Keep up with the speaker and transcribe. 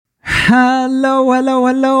Hello.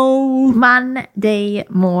 Monday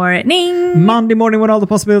morning. Monday morning when all the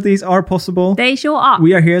possibilities are possible. They sure are.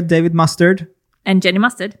 We are here, David Mustard. And Jenny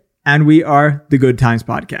Mustard. And we are the Good Times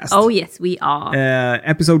Podcast. Oh, yes, we are.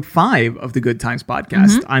 Episode 5 of the Good Times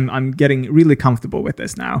Podcast. Mm-hmm. I'm getting really comfortable with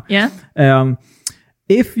this now. Yeah.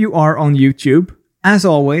 If you are on YouTube, as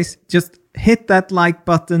always, just hit that like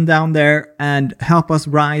button down there and help us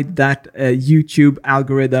ride that YouTube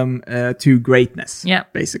algorithm to greatness. Yeah.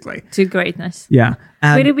 Basically. To greatness. Yeah.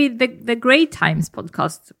 Will it be the Great Times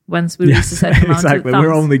podcast once we reach a certain amount exactly. of thumbs?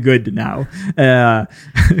 We're only good now.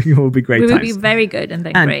 It will be great we will times. be very good and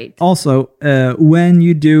then great. Also, when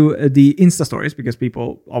you do the Insta stories, because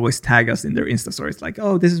people always tag us in their Insta stories, like,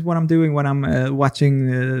 oh, this is what I'm doing when I'm watching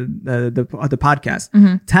the podcast.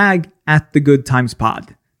 Mm-hmm. Tag at the Good Times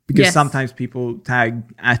Pod. Because sometimes people tag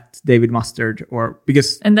at David Mustard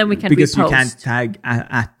and then we can because repost. You can't tag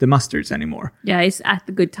at the Mustards anymore. Yeah, it's at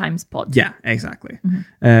the Good Times Pod. Yeah, exactly.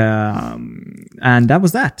 Mm-hmm. And that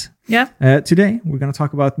was that. Yeah. Today we're going to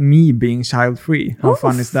talk about me being child-free. How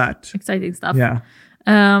fun is that? Exciting stuff. Yeah.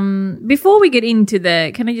 Before we get into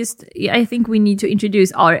I think we need to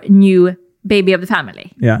introduce our new baby of the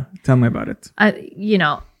family. Yeah, tell me about it.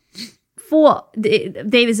 For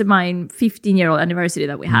David's and mine 15-year-old anniversary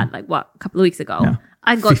that we had, a couple of weeks ago. Yeah.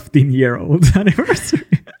 I got 15-year-old anniversary.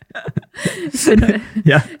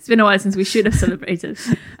 It's been a while since we should have celebrated.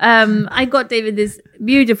 I got David this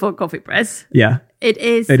beautiful coffee press. Yeah. It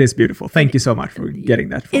is beautiful. Thank you so much for getting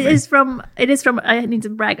that for me. It is from I need to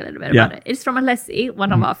brag a little bit about it. It's from Alessi,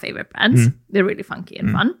 one of our favorite brands. They're really funky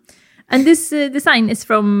and fun. And this design is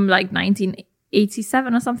from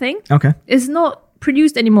 1987 or something. Okay. It's not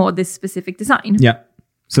produced anymore, this specific design. Yeah.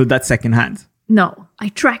 So that's secondhand. No, I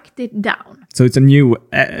tracked it down. So it's a new one.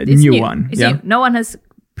 It's new. No one has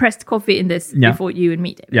pressed coffee in this before you and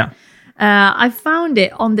me, David. Yeah. I found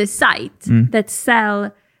it on the site that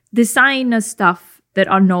sell designer stuff that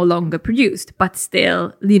are no longer produced, but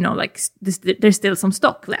still, there's still some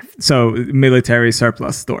stock left. So military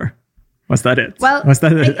surplus store. Was that it? Well, was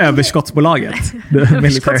that Överskottsbolaget? The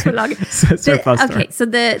military surplus store. Okay, so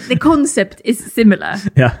the concept is similar.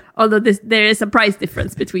 Yeah. Although there is a price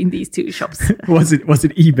difference between these two shops. Was it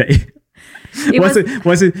eBay? Was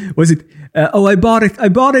it? I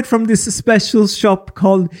bought it from this special shop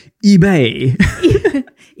called eBay.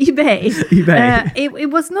 eBay. It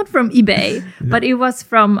was not from eBay, but it was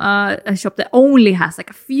from a shop that only has a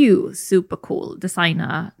few super cool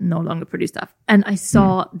designer, no longer produced stuff. And I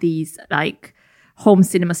saw these home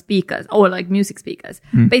cinema speakers or music speakers.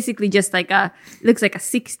 Basically just looks like a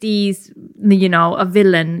 60s, a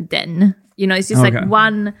villain den. It's just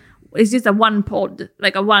it's just a one pod,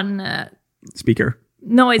 a one... speaker.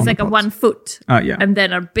 No, it's a 1 foot. Yeah. And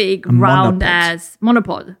then a big round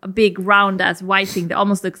monopod. A big round ass white thing that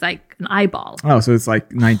almost looks like an eyeball. Oh, so it's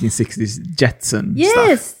 1960s Jetson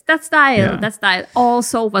Yes, stuff. that style. Yeah. That style. All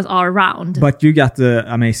sofas are round. But you got the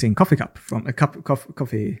amazing coffee cup from a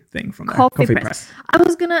coffee thing from there. Coffee press. I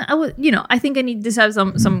think I need to have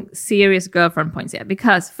some serious girlfriend points here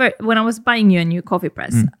because when I was buying you a new coffee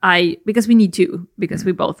press, because we need to, because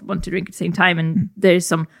we both want to drink at the same time and there's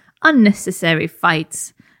some unnecessary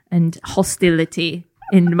fights and hostility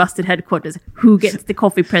in the Mustard headquarters. Who gets the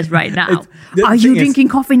coffee press right now? Are you drinking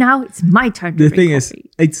coffee now? It's my turn to drink coffee. The thing is,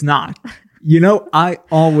 it's not. I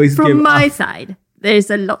always From my side,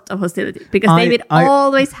 there's a lot of hostility because David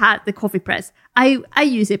always had the coffee press. I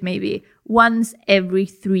use it maybe once every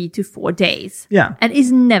 3 to 4 days. Yeah. And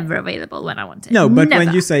it's never available when I want it. No, but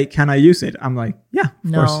when you say, can I use it? I'm like, yeah,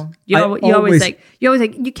 of course. You're always like,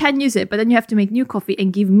 you can use it, but then you have to make new coffee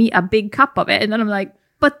and give me a big cup of it. And then I'm like,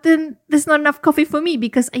 but then there's not enough coffee for me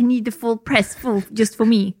because I need the full press just for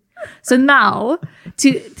me. So now,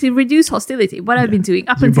 to reduce hostility, what I've been doing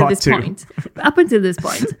up until this point,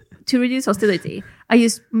 to reduce hostility, I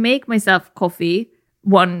just make myself coffee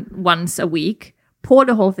once a week, pour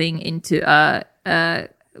the whole thing into a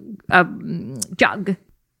jug,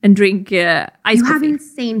 and drink iced coffee. You have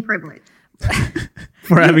insane privilege.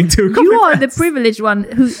 For having 2 coffee You are press. the privileged one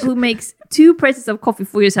who makes 2 presses of coffee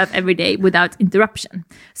for yourself every day without interruption.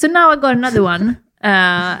 So now I got another one,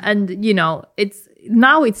 and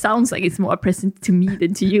it sounds like it's more a present to me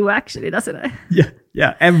than to you, actually, doesn't it?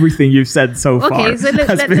 Yeah. Everything you've said so far. Okay, so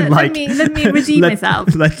let me redeem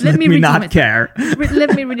myself. Let me not care.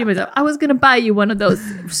 Let me redeem myself. I was gonna buy you one of those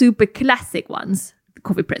super classic ones,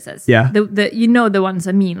 coffee presses. Yeah. The ones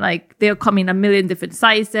I mean, they'll come in a million different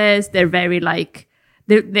sizes. They're very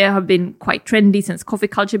they have been quite trendy since coffee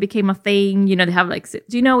culture became a thing. They have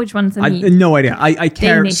do you know which ones I mean? No idea. I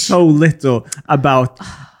care Danish. so little about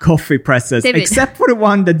coffee presses, David. except for the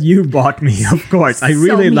one that you bought me, of course. I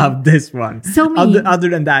really love this one. So mean. Other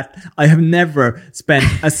than that, I have never spent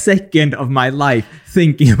a second of my life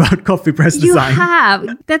thinking about coffee press You design.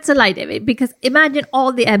 have. That's a lie, David, because imagine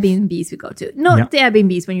all the Airbnbs we go to. Not the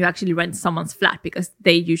Airbnbs when you actually rent someone's flat, because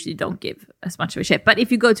they usually don't give as much of a shit. But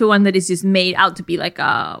if you go to one that is just made out to be like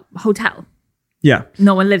a hotel, Yeah.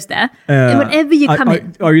 no one lives there. And whenever you come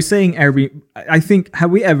in. Are you saying Airbnb? I think, have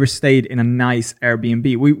we ever stayed in a nice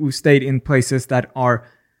Airbnb? We've stayed in places that are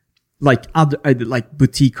like other, like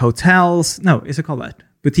boutique hotels. No, is it called that?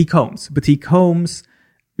 Boutique homes. Boutique homes,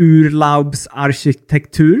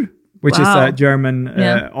 Urlaubsarchitektur, which is a German,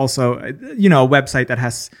 also, a website that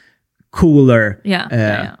has cooler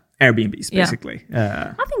Airbnbs, basically.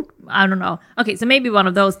 I don't know. Okay, so maybe one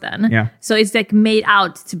of those then. Yeah. So it's like made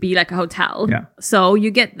out to be like a hotel. Yeah. So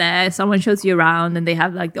you get there, someone shows you around, and they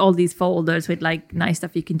have like all these folders with like nice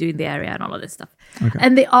stuff you can do in the area and all of this stuff. Okay.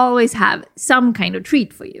 And they always have some kind of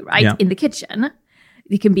treat for you, right? Yeah. In the kitchen.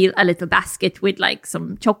 It can be a little basket with like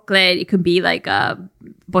some chocolate. It can be like a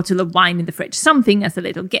bottle of wine in the fridge. Something as a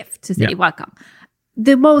little gift to say welcome.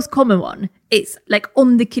 The most common one is like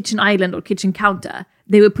on the kitchen island or kitchen counter,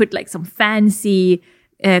 they will put like some fancy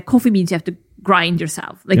coffee beans you have to grind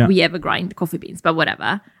yourself. Like we ever grind coffee beans, but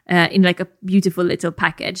whatever. In like a beautiful little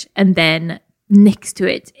package. And then next to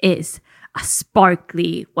it is a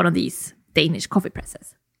sparkly one of these Danish coffee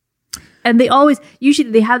presses. And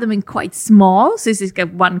usually they have them in quite small. So it's just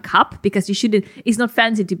like 1 cup, because it's not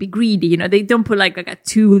fancy to be greedy. They don't put like a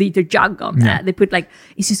 2-liter jug on that. They put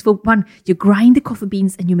it's just for one, you grind the coffee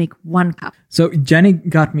beans and you make 1 cup. So Jenny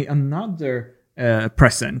got me another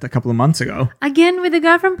present a couple of months ago. Again with the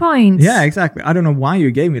girlfriend points. Yeah, exactly. I don't know why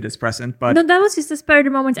you gave me this present, but no, that was just a spur of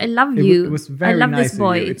the moment. I love you. It was very I love nice this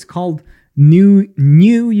boy. of you. It's called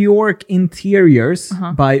New York Interiors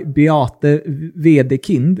by Beate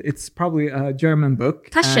Wedekind. It's probably a German book.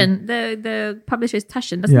 Taschen, the publisher is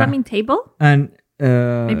Taschen. Doesn't that mean table? And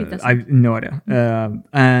Maybe it doesn't. I have no idea.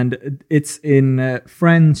 And it's in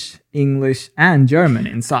French, English, and German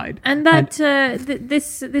inside. And that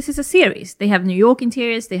this is a series. They have New York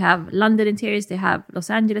interiors, they have London interiors, they have Los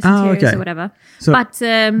Angeles interiors or whatever. So but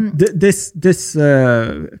this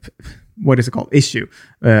what is it called? Issue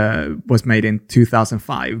was made in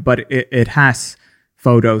 2005, but it has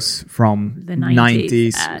photos from the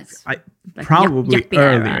 90s. Probably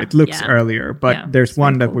earlier. Era. It looks earlier, but there's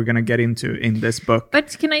one that we're going to get into in this book.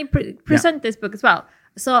 But can I present this book as well?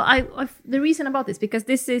 So the reason about this, because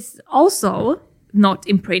this is also not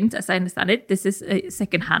in print, as I understand it. This is a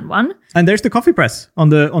secondhand one. And there's the coffee press on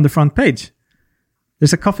the front page.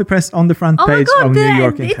 There's a coffee press on the front page of New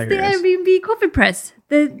York Interiors. It's the Airbnb coffee press,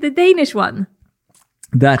 the Danish one.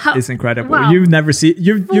 That is incredible. Wow. You've never seen.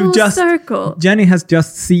 You've just circle. Jenny has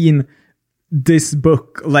just seen this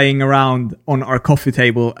book laying around on our coffee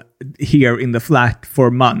table here in the flat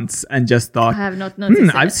for months, and just thought, I have not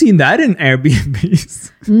noticed. I've seen that in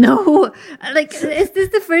Airbnbs. No, is this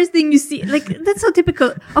the first thing you see? That's so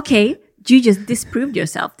typical. Okay, you just disproved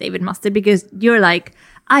yourself, David Mustard, because you're like,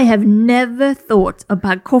 I have never thought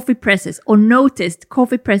about coffee presses or noticed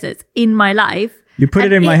coffee presses in my life. You put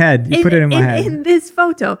it in my head. In this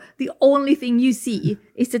photo, the only thing you see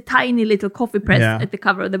is a tiny little coffee press at the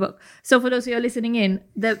cover of the book. So for those of you listening in,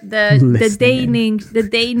 the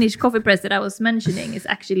Danish coffee press that I was mentioning is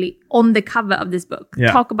actually on the cover of this book.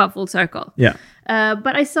 Yeah. Talk about full circle. Yeah.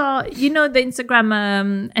 But I saw, the Instagram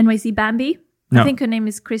NYC Bambi. No. I think her name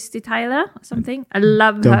is Christy Tyler or something. I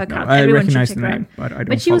love her account. I Everyone recognize should the check her name, out. but I don't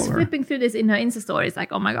But she was follow her. flipping through this in her Insta stories,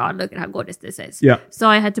 like, oh my God, look at how gorgeous this is. Yeah. So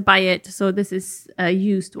I had to buy it. So this is a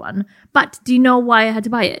used one. But do you know why I had to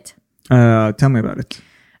buy it? Tell me about it.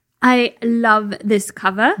 I love this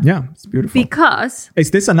cover. Yeah, it's beautiful. Because...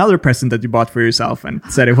 Is this another present that you bought for yourself and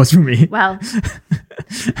said it was for me? Well,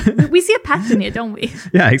 we see a pattern here, don't we?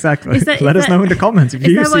 Yeah, exactly. Let us know in the comments if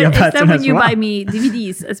you see a pattern as well. Is that when you buy me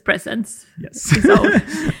DVDs as presents? Yes. So,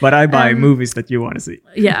 but I buy movies that you want to see.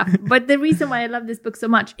 Yeah. But the reason why I love this book so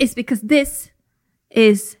much is because this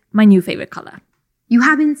is my new favorite color. You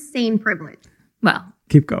have insane privilege. Well...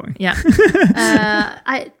 Keep going. Yeah.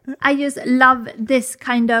 I just love this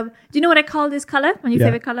kind of... Do you know what I call this color? My new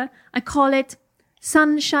favorite color? I call it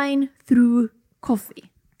sunshine through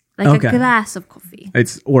coffee. Like a glass of coffee.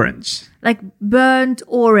 It's orange. Like burnt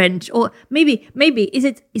orange. Or maybe, is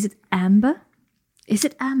it amber? Is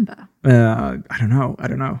it amber? I don't know.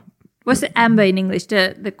 What's the amber in English?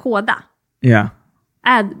 The kåda? Yeah.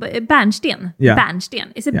 Bärnsten? Yeah.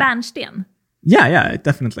 Bärnsten. Is it bärnsten? Yeah, it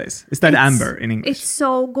definitely is. Is that amber in English? It's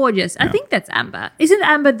so gorgeous. Yeah. I think that's amber. Isn't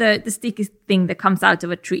amber the sticky thing that comes out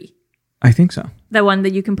of a tree? I think so. The one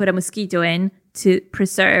that you can put a mosquito in to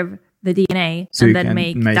preserve the DNA So and you then can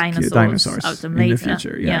make make dinosaurs out of them in the later.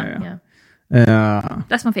 future. Yeah.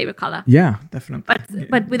 That's my favorite color. Yeah, definitely.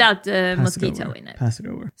 But without the Pass it mosquito over. in it. Pass it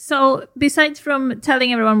over. So besides from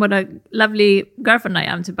telling everyone what a lovely girlfriend I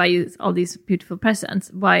am to buy you all these beautiful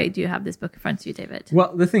presents, why do you have this book in front of you, David?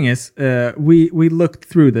 Well, the thing is, we looked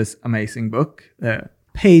through this amazing book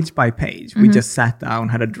page by page. We just sat down,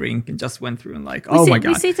 had a drink, and just went through and my God.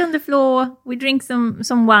 We sit on the floor, we drink some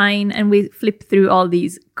wine, and we flip through all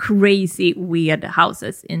these crazy, weird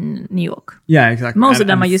houses in New York. Yeah, exactly. Most of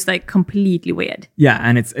them are just like completely weird. Yeah,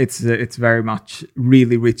 and it's very much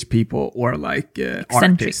really rich people or like Eccentric.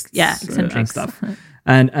 artists, Yeah, and eccentrics. stuff.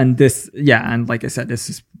 and this, and like I said, this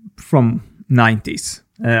is from 90s.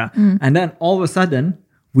 And then all of a sudden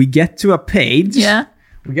we get to a page. Yeah.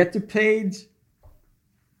 We get to page.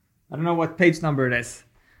 I don't know what page number it is,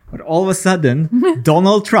 but all of a sudden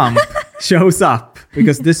Donald Trump shows up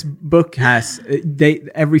because this book has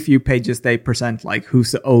every few pages they present like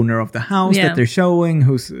who's the owner of the house that they're showing,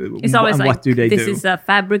 It's always and like, what do they this do. is a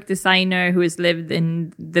fabric designer who has lived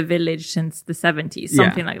in the village since the 70s,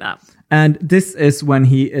 something like that. And this is when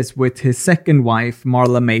he is with his second wife,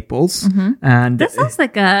 Marla Maples. And That sounds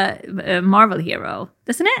like a Marvel hero,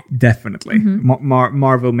 doesn't it? definitely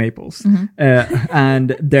Marvel Maples.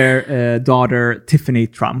 And their daughter, Tiffany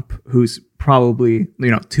Trump, who's probably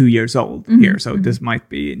 2 years old here. So this might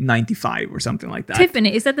be 95 or something like that.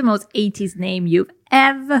 Tiffany, is that the most 80s name you've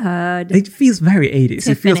ever heard? It feels very 80s. It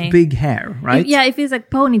Tiffany. feels big hair, right? It feels like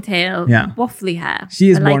ponytail, waffly hair. She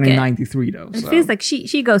is I born like in it. 93 though. It so. feels like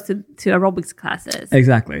she goes to aerobics classes.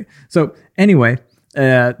 Exactly. So anyway,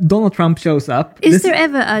 Donald Trump shows up. Is there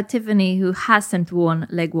ever a Tiffany who hasn't worn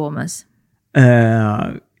leg warmers?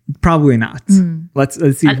 Probably not. Let's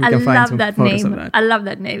see if we can find some photos name. of that. I love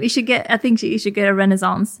that name. I think she should get a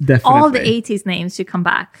renaissance. Definitely. All the 80s names should come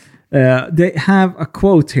back. They have a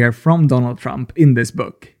quote here from Donald Trump in this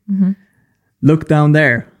book. Look down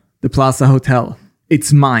there, the Plaza Hotel.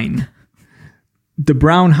 It's mine. The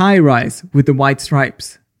brown high-rise with the white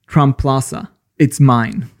stripes, Trump Plaza. It's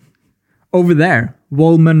mine. Over there,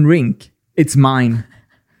 Wollman Rink. It's mine.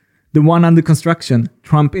 The one under construction,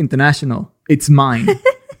 Trump International. It's mine.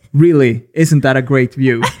 Really, isn't that a great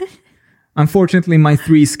view? Unfortunately, my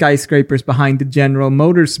 3 skyscrapers behind the General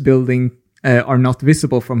Motors building are not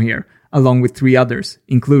visible from here, along with 3 others,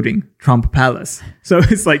 including Trump Palace. So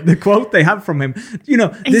it's like the quote they have from him.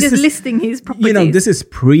 He's just listing his properties. This is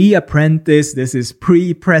pre-apprentice, this is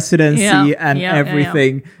pre-presidency and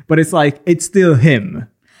everything. Yeah. But it's like, it's still him.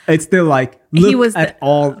 It's still like, look at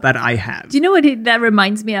all that I have. Do you know what that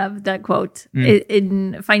reminds me of, that quote?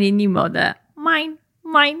 In Finding Nemo, the mine.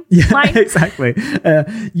 Yeah, mine. exactly.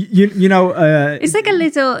 It's like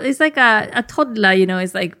it's like a toddler,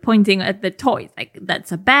 is like pointing at the toys. Like,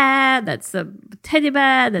 that's a bear, that's a teddy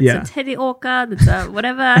bear, that's a teddy orca, that's a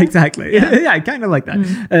whatever. Exactly. Yeah, kind of like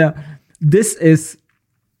that. This is,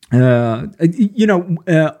 on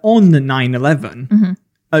 9/11,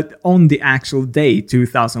 on the actual day,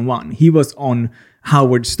 2001, he was on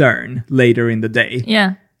Howard Stern later in the day.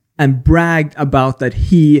 Yeah. And bragged about that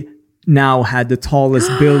he now had the tallest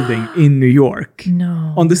building in New York.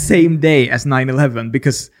 No. On the same day as 9/11,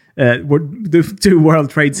 because the 2 World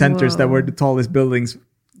Trade Centers that were the tallest buildings,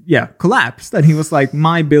 collapsed. And he was like,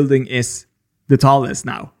 my building is the tallest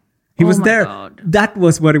now. He was there. God. That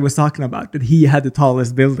was what he was talking about, that he had the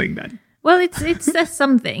tallest building then. Well, it says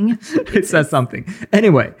something. It says something.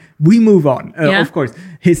 Anyway, we move on. Of course,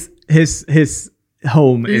 his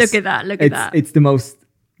home is... Look at that.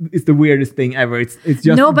 It's the weirdest thing ever. It's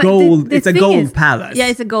just gold. It's a gold palace. Yeah,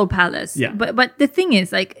 it's a gold palace. Yeah. But the thing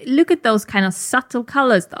is, like, look at those kind of subtle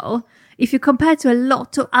colors, though. If you compare to a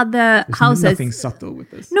lot of other houses, nothing subtle with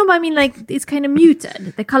this. No, but I mean, like, it's kind of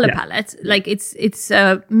muted. The color palette, like, it's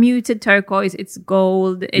muted turquoise. It's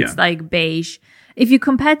gold. It's like beige. If you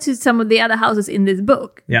compare to some of the other houses in this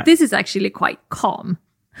book, this is actually quite calm.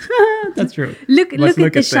 That's true. Look at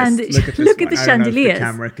the chandeliers. Look at the chandeliers. The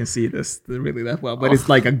camera can see this really that well, but it's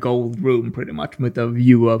like a gold room pretty much with a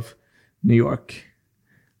view of New York.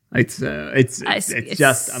 It's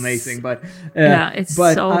just amazing, but it's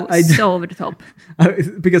so over the top.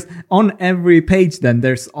 Because on every page, then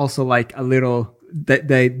there's also like a little.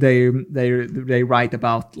 They write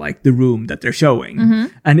about like the room that they're showing,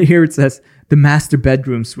 and here it says the master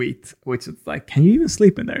bedroom suite, which is like, can you even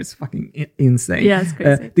sleep in there? It's fucking insane. Yeah, it's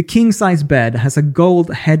crazy. The king size bed has a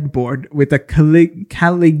gold headboard with a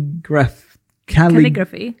calligraphy.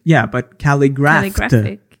 Calligraphy. Yeah, but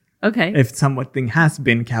calligraphed. Okay. If something has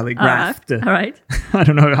been calligraphed. All right. I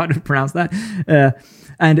don't know how to pronounce that.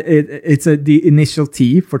 And it's the initial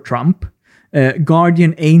T for Trump.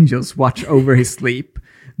 Guardian angels watch over his sleep.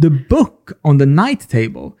 The book on the night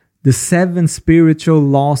table, The 7 Spiritual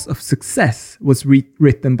Laws of Success, was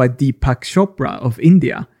written by Deepak Chopra of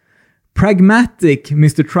India. Pragmatic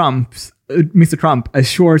Mr. Trump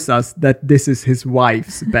assures us that this is his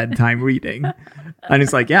wife's bedtime reading. And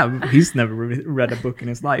it's like, yeah, he's never read a book in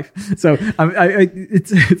his life. So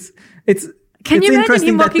it's Can you imagine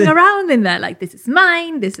him walking around in there like, this is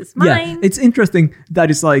mine, this is mine? Yeah, it's interesting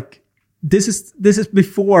that it's like, this is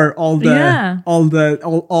before all of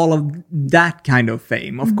that kind of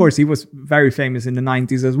fame. Of course, he was very famous in the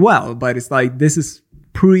 90s as well, but it's like, this is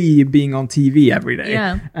pre being on TV every day.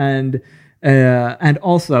 Yeah. And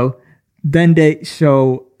also then they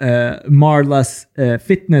show Marla's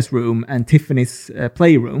fitness room and Tiffany's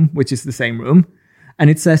playroom, which is the same room.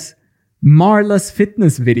 And it says, Marla's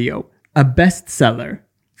fitness video, a bestseller,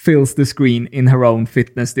 fills the screen in her own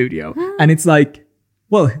fitness studio. And it's like,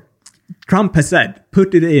 well, Trump has said,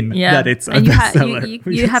 put it in that it's a bestseller.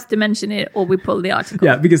 You have to mention it or we pull the article.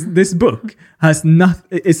 Yeah, because this book has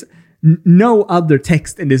no other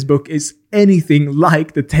text in this book is anything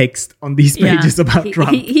like the text on these pages about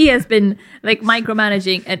Trump. He has been like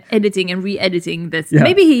micromanaging and editing and re-editing this. Yeah.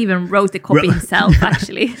 Maybe he even wrote the copy himself,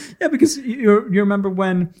 actually. Yeah, because you remember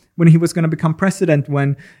when he was going to become president,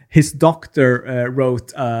 when his doctor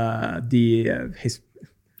wrote his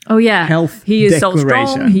health he is declaration. So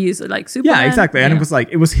strong. He is like Superman. Yeah, exactly. And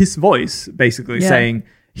it was his voice basically saying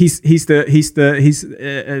he's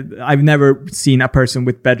I've never seen a person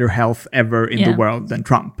with better health ever in the world than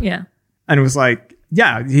Trump. Yeah. And it was like,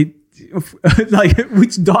 like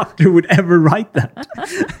which doctor would ever write that?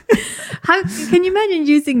 How can you imagine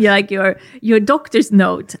using like your doctor's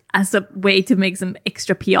note as a way to make some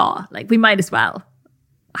extra PR? Like, we might as well.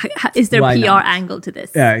 Is there a PR angle to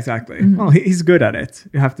this? Yeah, exactly. Mm-hmm. Well, he's good at it.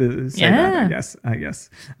 You have to say that, I guess.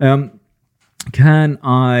 Can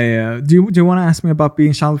I... do you want to ask me about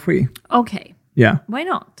being child-free? Okay. Yeah. Why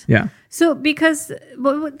not? Yeah. So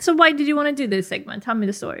why did you want to do this segment? Tell me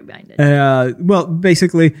the story behind it. Well,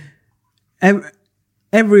 basically,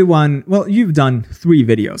 everyone... Well, you've done 3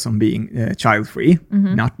 videos on being child-free,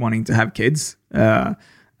 not wanting to have kids.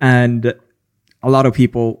 And a lot of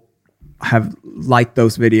people have liked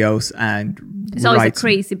those videos, and it's always a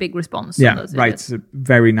crazy big response. Yeah, on those videos. writes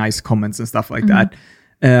very nice comments and stuff like that.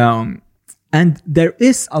 And there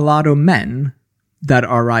is a lot of men that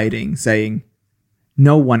are writing saying,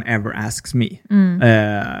 no one ever asks me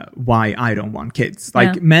why I don't want kids.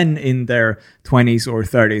 Like men in their 20s or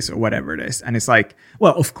 30s or whatever it is. And it's like,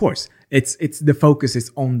 well, of course, it's the focus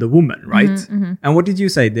is on the woman, right? Mm-hmm. And what did you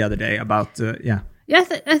say the other day about, Yeah,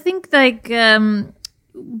 I think like...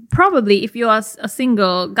 probably if you are a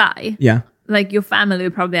single guy, like your family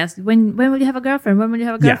will probably ask, when will you have a girlfriend? When will you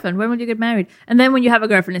have a girlfriend? When will you get married? And then when you have a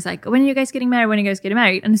girlfriend, it's like, when are you guys getting married? When are you guys getting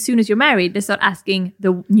married? And as soon as you're married, they start asking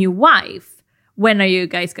the new wife, when are you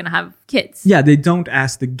guys going to have kids? Yeah, they don't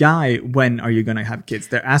ask the guy, when are you going to have kids?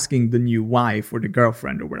 They're asking the new wife or the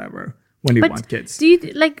girlfriend or whatever, when do you want kids? Do you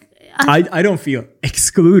like... I don't feel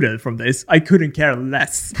excluded from this. I couldn't care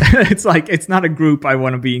less. It's like, it's not a group I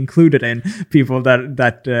want to be included in. People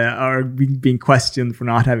that are being questioned for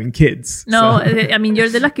not having kids. No, so. I mean, you're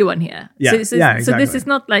the lucky one here. Yeah, exactly. So this is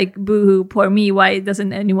not like boo-hoo, poor me. Why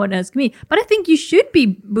doesn't anyone ask me? But I think you should be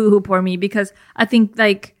boo-hoo, poor me, because I think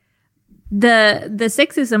like the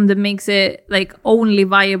sexism that makes it like only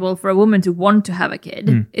viable for a woman to want to have a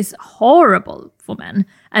kid is horrible for men,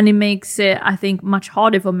 and it makes it, I think, much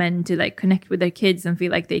harder for men to like connect with their kids and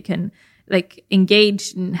feel like they can like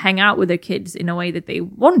engage and hang out with their kids in a way that they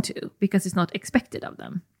want to, because it's not expected of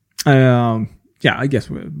them. Yeah, I guess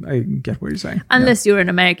I get what you're saying. Unless you're an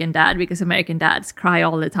American dad, because American dads cry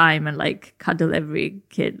all the time and like cuddle every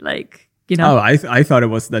kid, like, you know. Oh, I thought it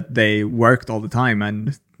was that they worked all the time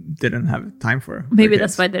and didn't have time for maybe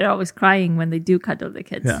that's why they're always crying when they do cuddle the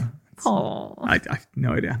kids. Yeah. Oh, I have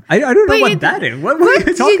no idea. I don't know what that is. What are you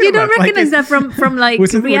talking about? You don't recognize that from like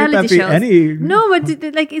reality shows. No,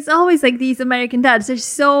 but like it's always like these American dads. They're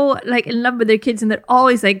so like in love with their kids, and they're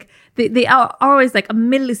always like they are always like a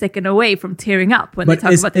millisecond away from tearing up when they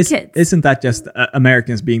talk about the kids. Isn't that just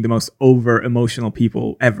Americans being the most over emotional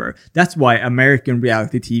people ever? That's why American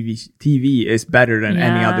reality TV is better than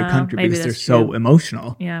any other country, because they're so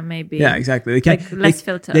emotional. Yeah, maybe. Yeah, exactly. They can like less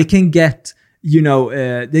filter. They can get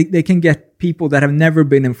they can get people that have never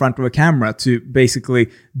been in front of a camera to basically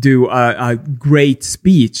do a great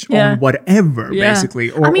speech on whatever, basically.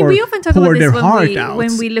 Or, we often talk about this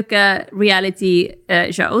when we look at reality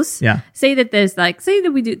shows. Yeah. Say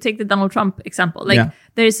that we do take the Donald Trump example.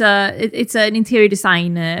 It's an interior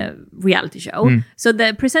design reality show. So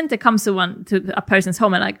the presenter comes to a person's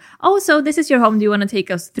home and like, oh, so this is your home. Do you want to take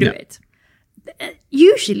us through it?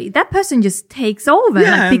 Usually that person just takes over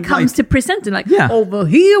and becomes the presenter, over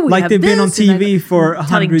here we have they've been on TV for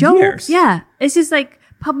 100 years. Yeah, it's just like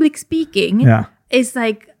public speaking is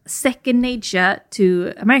like second nature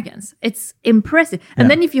to Americans. It's impressive.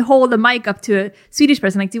 And then if you hold the mic up to a Swedish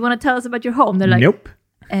person, like, do you want to tell us about your home? They're like, nope.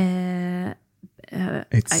 I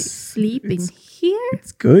sleep in here.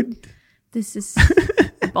 It's good. This is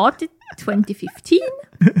bought it 2015.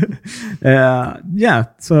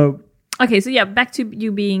 So. Okay, so back to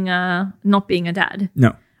you being not being a dad.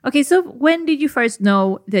 No. Okay, so when did you first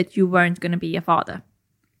know that you weren't going to be a father?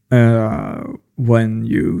 When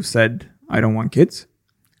you said, I don't want kids.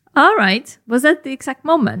 All right. Was that the exact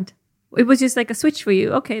moment? It was just like a switch for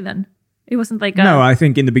you. Okay, then. It wasn't like No, I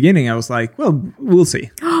think in the beginning I was like, well, we'll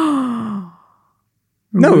see. No,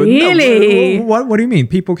 really? No. What do you mean?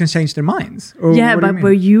 People can change their minds. But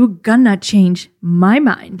were you gonna change my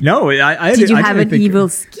mind? No, Did you have an evil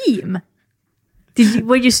scheme?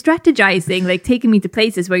 Were you strategizing, like taking me to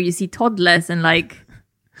places where you see toddlers and like?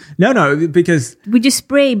 No, because would you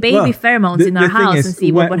spray baby pheromones in our house and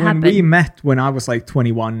see what would happen? When we met when I was like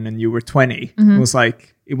 21 and you were 20,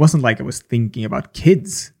 it wasn't like I was thinking about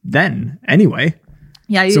kids then anyway.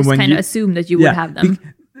 Yeah, you just kind of assumed that you would have them.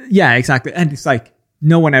 Yeah, exactly. And it's like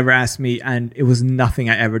no one ever asked me, and it was nothing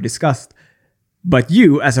I ever discussed. But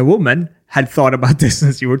you, as a woman, had thought about this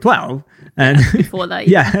since you were 12. And before that.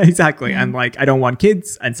 Yeah, exactly. And like, I don't want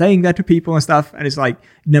kids, and saying that to people and stuff. And it's like,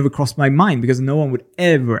 it never crossed my mind because no one would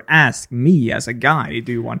ever ask me as a guy,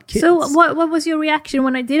 do you want kids? So what was your reaction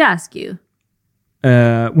when I did ask you?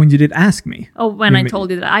 When you did ask me? Oh, when I told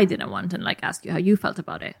you that I didn't want and like asked you how you felt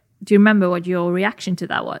about it. Do you remember what your reaction to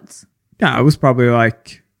that was? Yeah, I was probably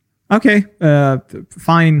like, okay,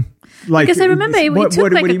 fine. Like, because I remember it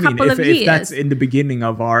took like a couple of years. If that's in the beginning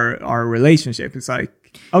of our relationship, it's like,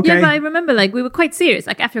 okay. Yeah, but I remember like we were quite serious.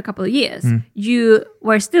 Like after a couple of years, you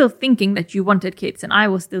were still thinking that you wanted kids, and I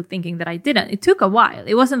was still thinking that I didn't. It took a while.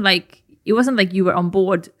 It wasn't like you were on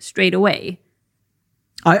board straight away.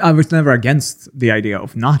 I was never against the idea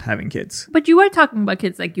of not having kids. But you were talking about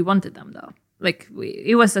kids like you wanted them, though. Like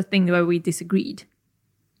it was a thing where we disagreed.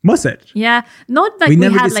 Was it? Yeah, not like we we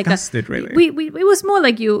never had like discussed it really. It was more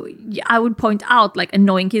like I would point out like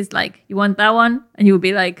annoying kids, like you want that one, and you would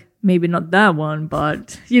be like maybe not that one,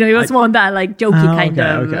 but it was more that like jokey kind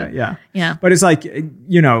of. Okay, yeah. But it's like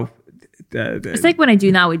it's like when I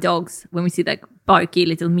do now with dogs when we see like barky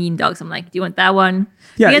little mean dogs. I'm like, do you want that one?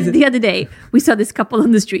 Yeah. The other day we saw this couple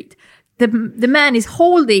on the street. The man is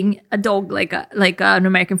holding a dog like an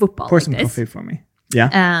American football. Pour some coffee for me.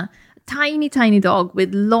 Yeah. Tiny dog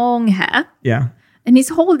with long hair. Yeah. And he's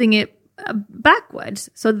holding it backwards,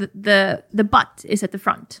 so the butt is at the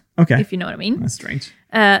front. Okay. If you know what I mean. That's strange.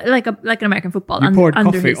 Like an American football. You poured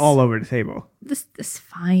coffee all over the table. This is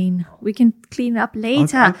fine. We can clean it up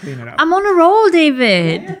later. I'll clean it up. I'm on a roll,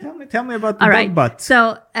 David. Yeah, tell me about the dog butt.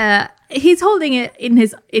 So he's holding it in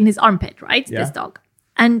his armpit, right? Yeah. This dog.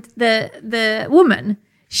 And the woman,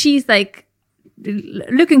 she's like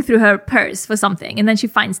looking through her purse for something, and then she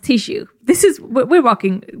finds tissue. We're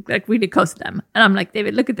walking like really close to them, and I'm like,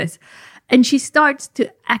 David, look at this. And she starts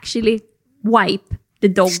to actually wipe the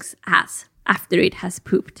dog's ass after it has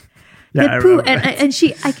pooped. Yeah, and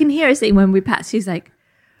I can hear her saying when we pass, she's like,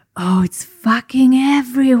 oh, it's fucking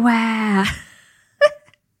everywhere.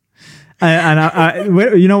 And I,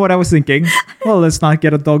 you know what I was thinking? Well, let's not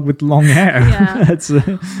get a dog with long hair.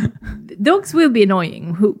 Yeah. Dogs will be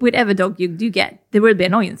annoying. Whatever dog you do get, there will be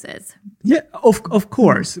annoyances. Yeah, of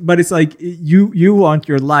course. But it's like you want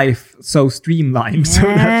your life so streamlined so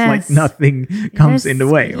that like nothing comes in the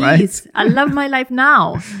way, right? I love my life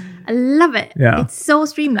now. I love it. Yeah. It's so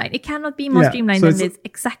streamlined. It cannot be more streamlined than it is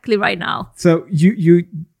exactly right now. So you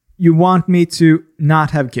want me to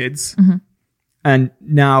not have kids. Mm-hmm. And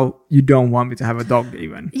now you don't want me to have a dog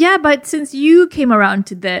even. Yeah, but since you came around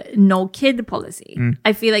to the no kid policy,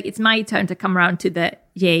 I feel like it's my turn to come around to the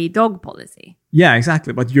yay dog policy. Yeah,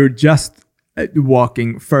 exactly. But you're just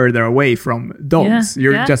walking further away from dogs. Yeah,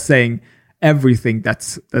 You're just saying, everything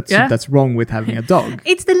that's wrong with having a dog.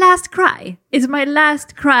 It's the last cry. It's my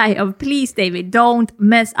last cry of please, David, don't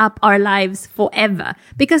mess up our lives forever.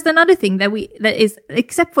 Because another thing that is,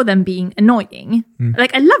 except for them being annoying,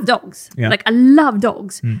 like I love dogs. Yeah. Like I love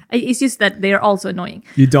dogs. It's just that they're also annoying.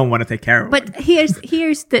 You don't want to take care of them. But here's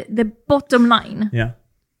the bottom line. Yeah.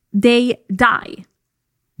 They die.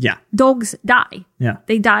 Yeah. Dogs die. Yeah.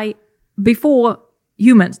 They die before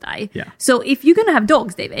humans die. Yeah. So if you're going to have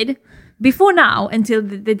dogs, David, before now, until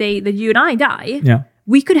the day that you and I die, Yeah.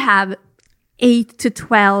 we could have 8 to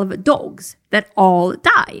 12 dogs that all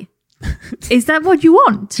die. Is that what you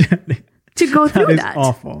want? To go through that?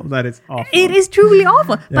 That is awful. It is truly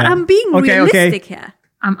awful. But Yeah. I'm being Okay, realistic here.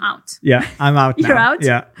 I'm out. Yeah, I'm out now. You're out?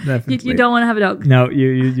 Yeah, definitely. You don't want to have a dog? No,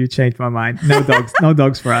 you changed my mind. No dogs. No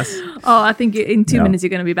dogs for us. Oh, I think in 2 minutes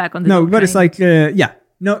you're going to be back on the No, dog but it's train. like,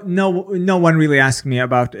 no one really asked me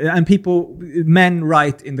about, and men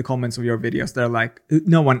write in the comments of your videos, they're like,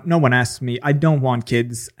 no one asked me, I don't want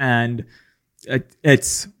kids, and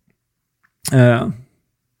it's,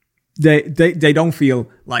 they don't feel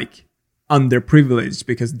like underprivileged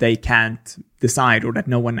because they can't decide, or that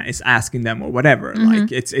no one is asking them or whatever.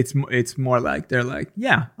 Like it's more like they're like,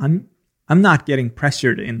 yeah, I'm not getting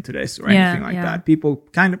pressured into this or anything like that. People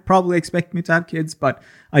kind of probably expect me to have kids, but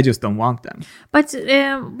I just don't want them. But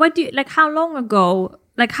what do you, like, how long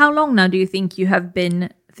now do you think you have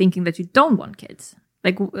been thinking that you don't want kids?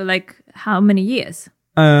 Like how many years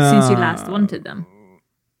since you last wanted them?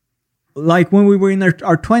 Like when we were in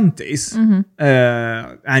our 20s,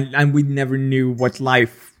 and we never knew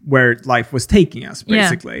where life was taking us,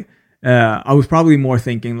 basically. I was probably more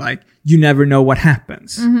thinking like, you never know what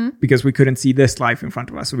happens, because we couldn't see this life in front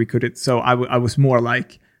of us, so we couldn't. So I was more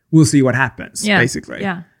like, we'll see what happens, basically.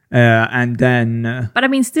 Yeah. And then, But I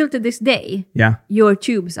mean, still to this day, yeah, your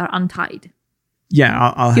tubes are untied.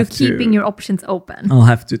 yeah, I'll You're have to. keeping your options open. I'll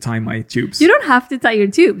have to tie my tubes. You don't have to tie your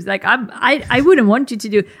tubes. Like I wouldn't want you to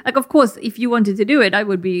do. Like, of course, if you wanted to do it, I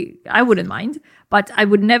wouldn't mind. But I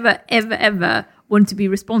would never, ever want to be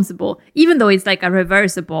responsible, even though it's like a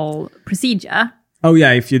reversible procedure. Oh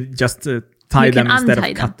yeah, if you just tie You them can instead of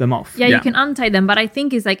untie cut them off. Yeah, you can untie them, but I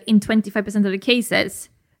think it's like in 25% of the cases,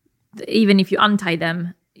 even if you untie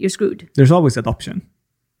them, you're screwed. There's always that option.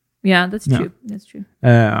 Yeah, that's true. That's true.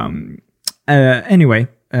 Anyway,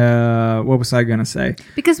 what was I gonna say?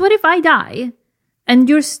 Because what if I die and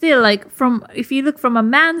you're still like, if you look from a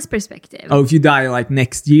man's perspective. Oh, if you die like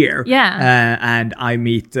next year, Yeah. and I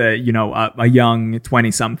meet a young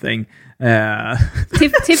 20-something,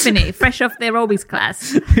 Tiffany, fresh off the aerobics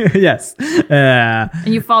class, yes,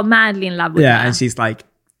 and you fall madly in love with her. and she's like,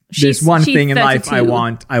 there's one she's thing in life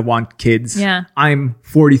 32. I want kids. Yeah. I'm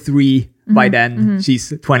 43 by then.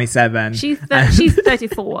 She's 27. She's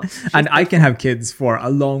 34. And I can have kids for a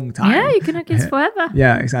long time. Yeah, you can have kids forever.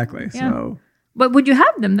 Yeah, exactly. Yeah. So, But would you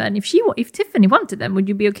have them then? If Tiffany wanted them, would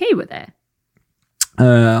you be okay with it?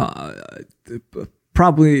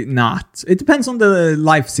 probably not. It depends on the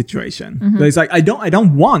life situation. But it's like I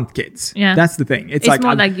don't want kids. Yeah. That's the thing. It's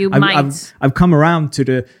more like you might. I've come around to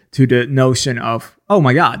the notion of, oh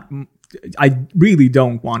my God, I really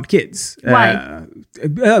don't want kids. Why?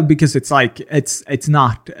 Because it's like it's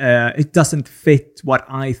not. It doesn't fit what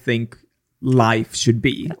I think life should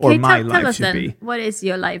be, or my tell life us should then, be. what is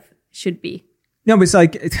your life should be? No, but it's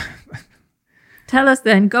like. Tell us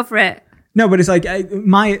then. Go for it. No, but it's like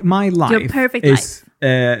my life. Your perfect is,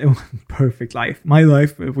 perfect life. My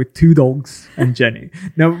life with 2 dogs and Jenny.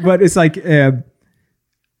 No, but it's like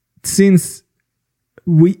since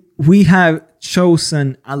we have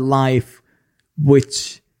chosen a life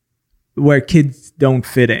where kids don't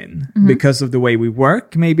fit in because of the way we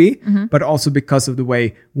work, maybe, but also because of the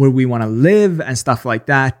way where we want to live and stuff like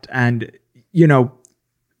that. And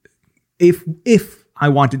if I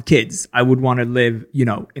wanted kids, I would want to live,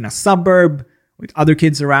 in a suburb with other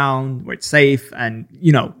kids around where it's safe. And,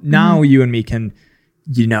 now you and me can,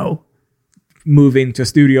 move into a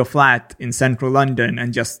studio flat in central London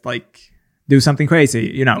and just like do something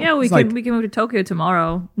crazy, Yeah, we can move to Tokyo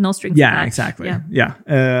tomorrow. No strings attached. Yeah, exactly. Yeah.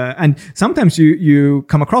 And sometimes you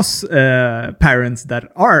come across parents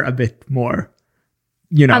that are a bit more,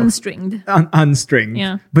 unstringed. Unstringed.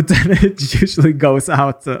 Yeah. But then it usually goes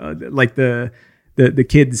out like the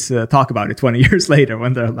kids talk about it 20 years later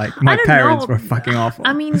when they're like, my parents were fucking awful.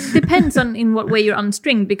 I mean, depends on in what way you're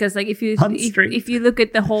unstringed, because like if you look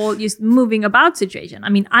at the whole just moving about situation, I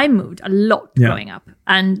mean, I moved a lot growing up,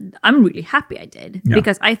 and I'm really happy I did,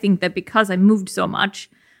 because I think that because I moved so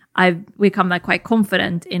much, I've become like quite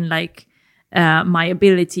confident in like my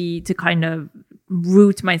ability to kind of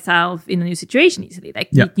root myself in a new situation easily,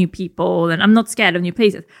 like meet new people, and I'm not scared of new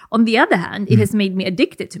places. On the other hand, it has made me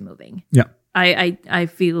addicted to moving. Yeah. I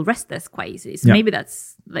feel restless quite easily. So maybe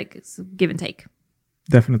that's like it's a give and take.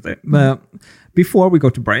 Definitely. Before we go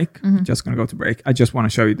to break, just going to go to break, I just want to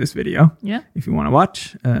show you this video. Yeah. If you want to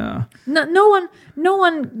watch. No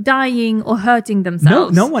one dying or hurting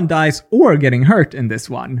themselves. No one dies or getting hurt in this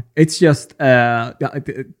one. It's just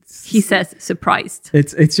he says surprised.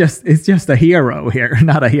 It's just a hero here,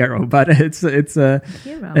 not a hero, but it's a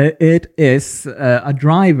hero. It is a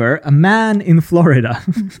driver, a man in Florida.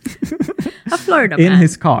 A Florida in man.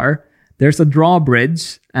 his car. There's a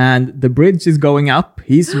drawbridge, and the bridge is going up.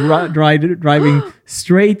 He's driving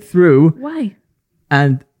straight through. Why?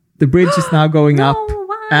 And the bridge is now going up.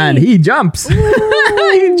 Why? And he jumps.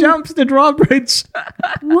 He jumps the drawbridge.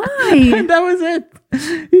 Why? And that was it.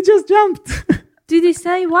 He just jumped. Did he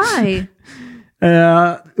say why?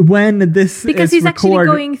 When this because is he's actually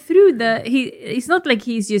going through it's not like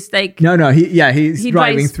he's just like he's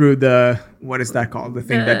driving through the, what is that called, the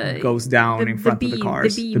thing that goes down in front of the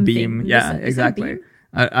cars, the beam. Yeah, exactly.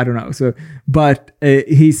 I don't know. So but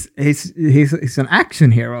he's an action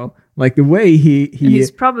hero, like the way he's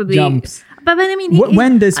probably jumps. But I mean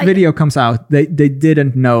when this video comes out, they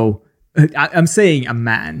didn't know. I'm saying a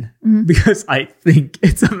man because I think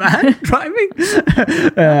it's a man driving.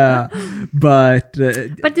 But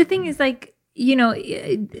the thing is, like, you know,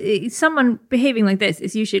 someone behaving like this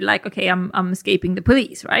is usually like, okay, I'm escaping the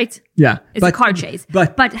police, right? Yeah, it's a car chase.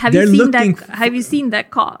 But have you seen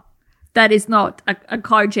that car? That is not a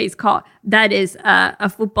car chase car. That is a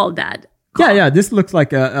football dad car. Yeah. This looks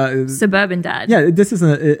like a suburban dad. Yeah, this is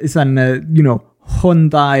an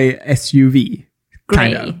Hyundai SUV.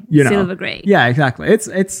 Gray, kind of, silver gray. Yeah, exactly.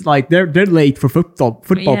 It's like they're late for football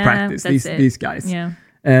practice. These guys. Yeah.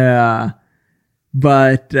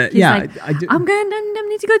 But like, I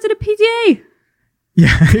need to go to the PTA.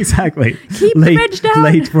 Yeah, exactly. Keep the bridge down.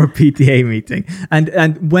 Late for PTA meeting,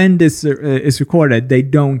 and when this is recorded, they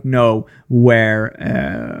don't know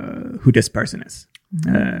who this person is,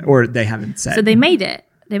 or they haven't said. So they made it.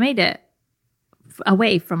 They made it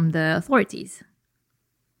away from the authorities.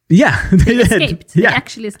 Yeah, they escaped. Yeah. They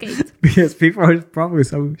actually escaped. Because people are probably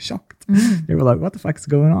so shocked. They were like, what the fuck is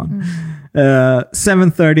going on?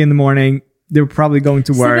 7:30 in the morning. They were probably going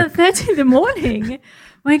to work. 7:30 in the morning?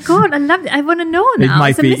 My God, I love it. I want to know now.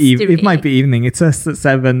 It might be evening. It says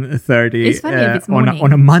 7:30 it's funny if it's morning.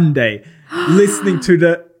 on a Monday. Listening to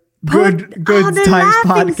the Good Times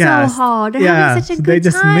podcast. So hard. They're having such a good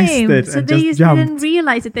just time. Missed it. So they just didn't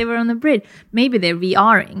realize that they were on the bridge. Maybe they're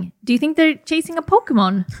VRing. Do you think they're chasing a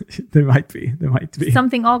Pokemon? There might be.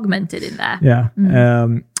 Something augmented in there. Yeah.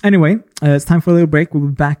 Anyway, it's time for a little break. We'll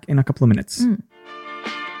be back in a couple of minutes.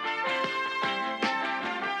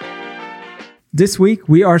 This week,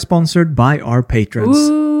 we are sponsored by our patrons.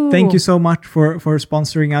 Ooh. Thank you so much for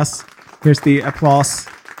sponsoring us. Here's the applause.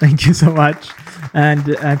 Thank you so much. And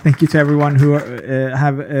thank you to everyone who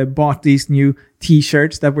have bought these new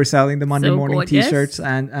T-shirts that we're selling, the Monday morning gorgeous. T-shirts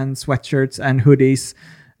and sweatshirts and hoodies.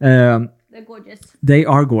 They're gorgeous. They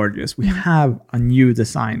are gorgeous. We have a new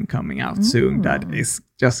design coming out soon that is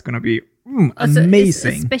just going to be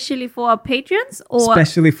amazing. So especially for our patrons?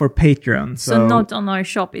 Especially for patrons. So not on our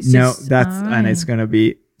shop. It's and it's going to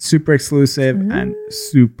be super exclusive and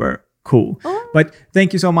super cool. But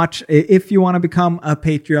thank you so much. If you want to become a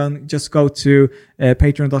Patreon, just go to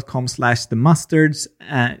patreon.com/themustards.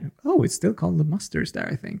 It's still called the Mustards there,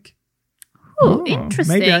 I think. Oh,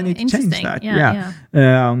 interesting. Maybe I need to change that. Yeah.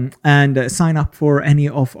 And sign up for any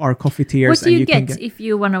of our coffee tiers. What do you get if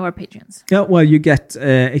you're one of our patrons? Yeah, well, you get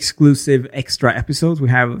exclusive extra episodes. We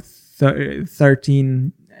have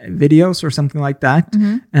 13 videos or something like that.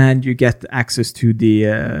 And you get access to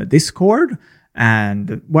the Discord.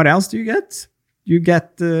 And what else do you get? You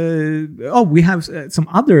get we have some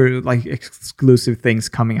other like exclusive things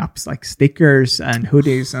coming up, like stickers and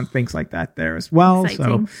hoodies and things like that there as well.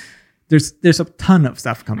 Exciting. So there's a ton of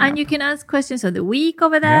stuff coming up. And you can ask questions of the week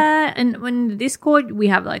over there. Yeah. And when the Discord, we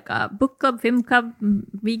have like a book club, film club,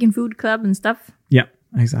 vegan food club and stuff. Yeah,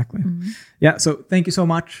 exactly. Yeah, so thank you so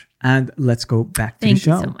much. And let's go back to the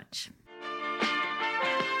show. Thank you so much.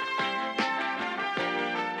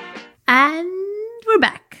 And we're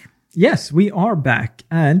back. Yes, we are back.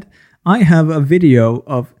 And I have a video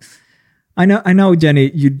of... I know, Jenny,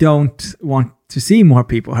 you don't want to see more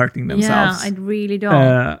people hurting themselves. Yeah, I really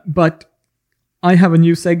don't. But I have a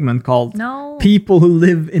new segment called People Who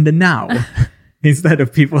Live in the Now instead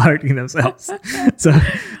of people hurting themselves. So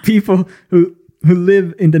people who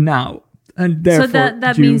live in the now and therefore so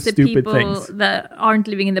that means that people things. that aren't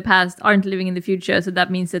living in the past aren't living in the future. So that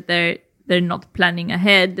means that they're they're not planning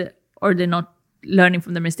ahead, or they're not learning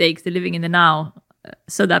from their mistakes. They're living in the now.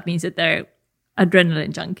 So that means that they're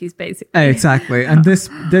adrenaline junkies, basically. Exactly. And this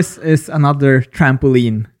is another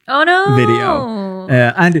trampoline video.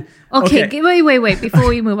 And okay, wait. Before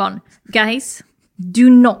we move on, guys, do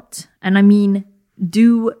not, and I mean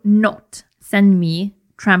do not send me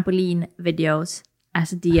trampoline videos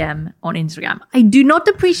as a DM on Instagram. I do not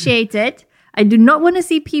appreciate it. I do not want to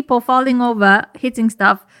see people falling over, hitting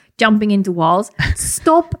stuff, jumping into walls.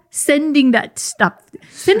 Stop sending that stuff.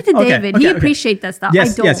 Send it to David. He appreciates that stuff.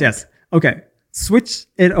 Yes, I don't. yes. Okay, switch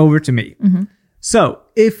it over to me. Mm-hmm. So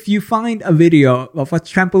if you find a video of a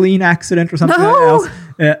trampoline accident or something else,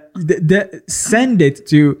 send it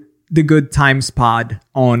to the Good Times Pod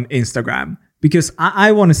on Instagram. Because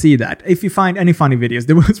I want to see that. If you find any funny videos,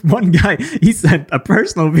 there was one guy, he sent a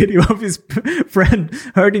personal video of his friend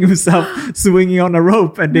hurting himself swinging on a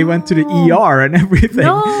rope, and they went to the ER and everything.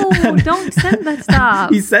 No, don't send that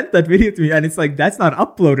stuff. He sent that video to me, and it's like, that's not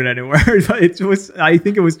uploaded anywhere. It was, I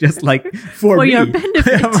think it was just like for me. Your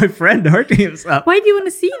benefit. My friend hurting himself. Why do you want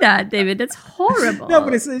to see that, David? That's horrible. No,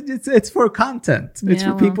 but it's for content. It's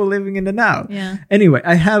for people living in the now. Yeah. Anyway,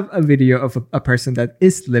 I have a video of a person that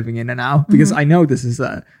is living in the now, because I know this is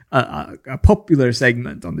a popular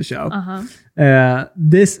segment on the show.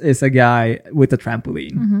 This is a guy with a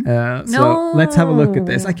trampoline. So let's have a look at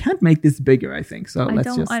this. I can't make this bigger, I think. So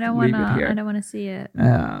let's just leave it here. I don't want to see it.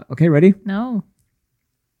 Okay, ready? No.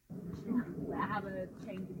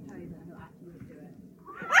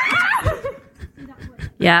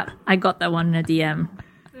 Yeah, I got that one in a DM.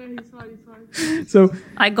 So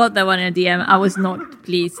I got that one in a DM. I was not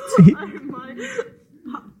pleased.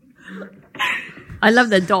 I love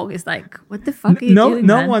that dog. It's like, what the fuck are you doing,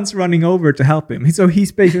 No man? one's running over to help him. So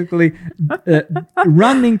he's basically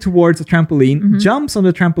running towards a trampoline, jumps on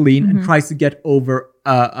the trampoline, and tries to get over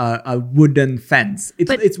a wooden fence.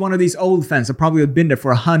 It's one of these old fences. That probably had been there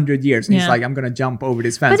for 100 years. And he's like, I'm going to jump over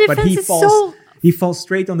this fence. But he falls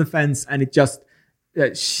straight on the fence, and it just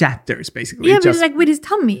shatters, basically. Yeah, but like with his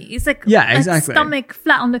tummy. It's like exactly. Stomach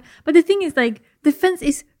flat on the... But the thing is, like, the fence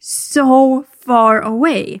is so far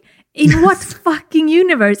away. In what fucking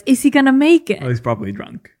universe is he gonna make it? Well, he's probably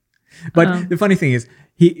drunk. But the funny thing is,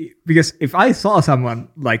 because if I saw someone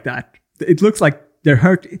like that, it looks like they're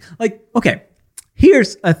hurt. Like, okay,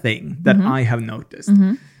 here's a thing that I have noticed.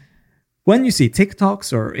 When you see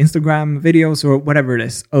TikToks or Instagram videos or whatever it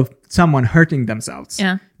is of someone hurting themselves,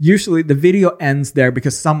 usually the video ends there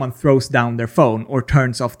because someone throws down their phone or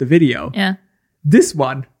turns off the video. Yeah. This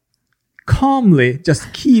one calmly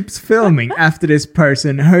just keeps filming after this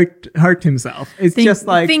person hurt himself. It's just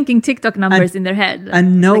like thinking TikTok numbers in their head,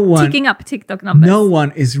 and ticking up TikTok numbers. No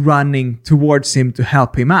one is running towards him to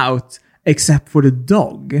help him out except for the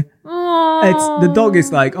dog. The dog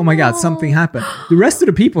is like, oh my god, something happened. The rest of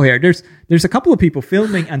the people here, there's a couple of people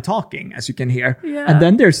filming and talking, as you can hear, and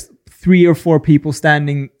then there's 3 or 4 people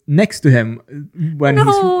standing next to him when he's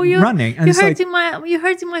running. And you're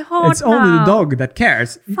hurting my heart. It's only the dog that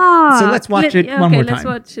cares. Fuck. So let's watch it one more time. Let's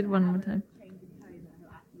watch it one more time.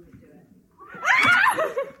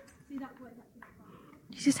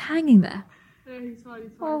 He's just hanging there.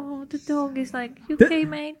 Oh, the dog is like, you okay,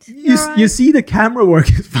 mate? You see the camera work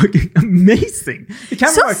is fucking amazing. The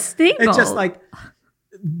camera so work, stable. It's just like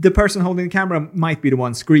the person holding the camera might be the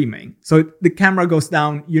one screaming. So the camera goes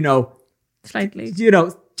down, slightly.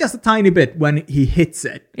 Just a tiny bit when he hits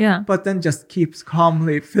it. Yeah. But then just keeps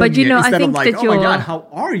calmly filming but it instead I think of like, that oh my god, how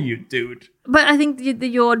are you, dude? But I think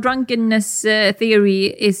your drunkenness theory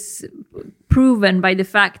is proven by the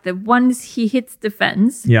fact that once he hits the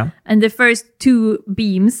fence, and the first 2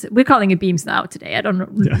 beams, we're calling it beams now today, I don't know,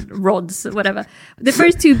 rods, whatever. The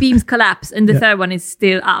first 2 beams collapse, and the third one is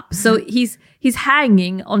still up. So he's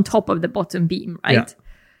hanging on top of the bottom beam, right?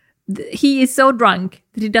 Yeah. He is so drunk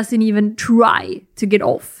that he doesn't even try to get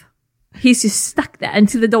off. He's just stuck there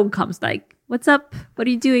until the dog comes like, what's up? What are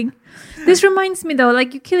you doing? This reminds me though,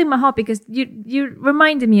 like, you're killing my heart because you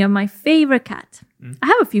reminded me of my favorite cat. I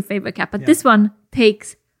have a few favorite cats, but this one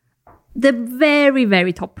takes the very,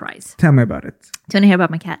 very top prize. Tell me about it. Do you want to hear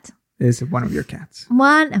about my cat? Is one of your cats?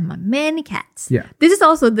 One of my many cats. Yeah. This is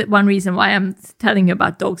also the one reason why I'm telling you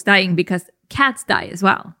about dogs dying, because cats die as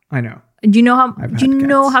well. I know. Do you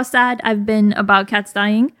know how sad I've been about cats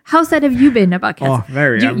dying? How sad have you been about cats? Oh,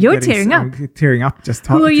 very. You're tearing up. I'm tearing up just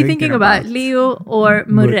talking. Who are you thinking about? Leo or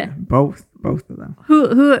Murre? Both of them.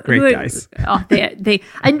 Who Great guys. Oh,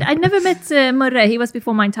 I never met Murre. He was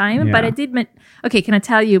before my time, but I did met. Okay, can I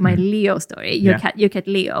tell you my Leo story? Your cat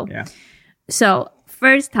Leo. Yeah. So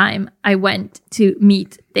first time I went to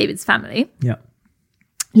meet David's family. Yeah.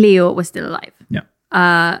 Leo was still alive. Yeah.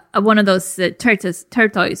 one of those turtle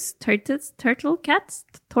cats,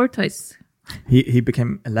 tortoise. He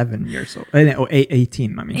became 11 years old. Or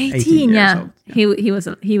 18, I mean. 18 years yeah. old. Yeah.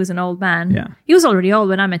 He was an old man. Yeah. He was already old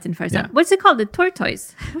when I met him first time. Yeah. What's it called? The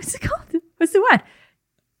tortoise. What's it called? What's the word?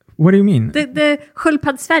 What do you mean? The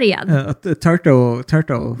sköldpaddsfärgad.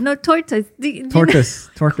 Turtle. No, tortoise. Tortoise.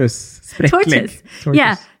 Spräcklig. Tortoise.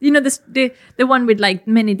 Yeah. You know, the one with like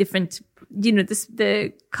many different, you know,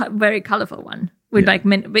 very colorful one. With like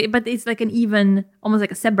many, but it's like an even, almost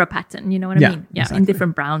like a zebra pattern. You know what I mean? Yeah, exactly. in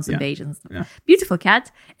different browns and beige and stuff. Yeah. Beautiful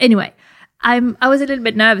cat. Anyway, I was a little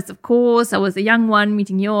bit nervous, of course. I was a young one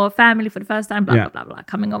meeting your family for the first time, blah, blah, blah, blah,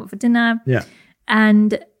 coming over for dinner. Yeah.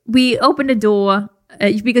 And we opened the door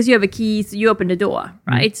because you have a key, so you open the door,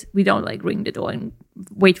 right? We don't like ring the door and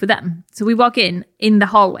wait for them. So we walk in the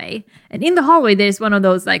hallway. And in the hallway, there's one of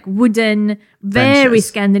those like wooden, very benches.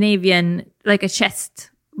 Scandinavian, like a chest,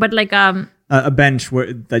 but like a bench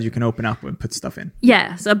that you can open up and put stuff in.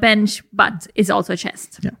 Yeah, so a bench, but it's also a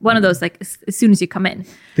chest. Yeah. One of those, like, as soon as you come in.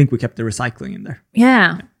 I think we kept the recycling in there.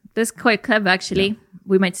 Yeah, that's quite clever, actually. Yeah.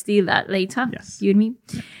 We might steal that later, yes. You and me.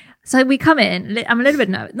 Yeah. So we come in. I'm a little bit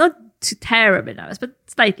nervous. Not too terribly nervous, but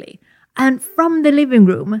slightly. And from the living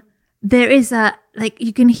room, there is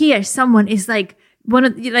you can hear someone is like one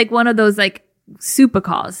of those, like,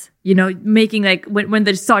 supercars, you know, making like when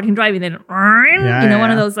they're starting driving, then one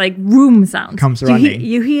of those like room sounds comes running.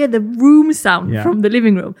 You hear the room sound from the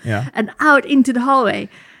living room, and out into the hallway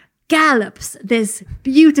gallops this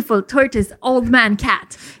beautiful tortoise old man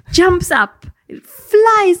cat, jumps up,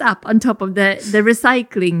 flies up on top of the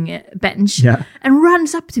recycling bench, and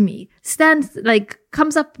runs up to me,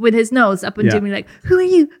 comes up with his nose up into me like, who are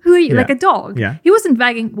you, like a dog. He wasn't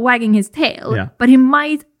wagging his tail, but he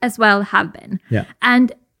might as well have been.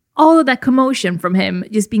 And all of that commotion from him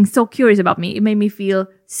just being so curious about me, it made me feel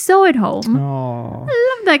so at home. Oh,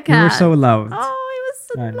 I love that cat. You were so loved. Oh,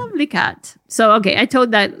 it was a lovely cat. So okay, I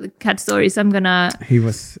told that cat story, so I'm gonna. He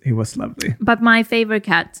was lovely. But my favorite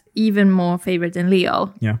cat, even more favorite than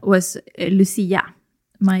Leo, was Lucia.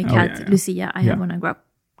 My cat Lucia. I had when I grew up.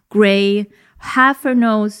 Gray. Half her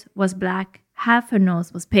nose was black. Half her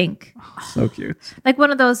nose was pink. Oh, so cute. Like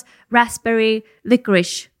one of those raspberry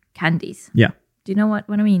licorice candies. Yeah. Do you know what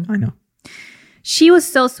I mean? I know. She was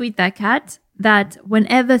so sweet, that cat, that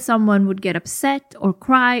whenever someone would get upset or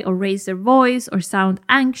cry or raise their voice or sound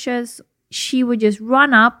anxious, she would just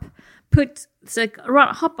run up,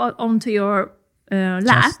 hop onto your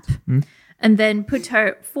lap, and then put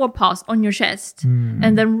her forepaws on your chest,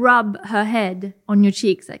 and then rub her head on your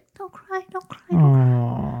cheeks, like, don't cry, don't cry, don't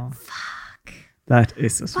cry. Fuck. That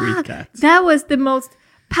is a sweet cat. That was the most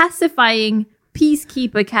pacifying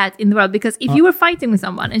peacekeeper cat in the world, because if you were fighting with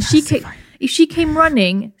someone and if she came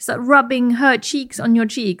running, rubbing her cheeks on your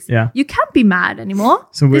cheeks, you can't be mad anymore.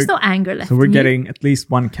 So there's no anger left. So we're getting at least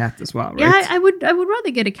one cat as well, right? Yeah, I would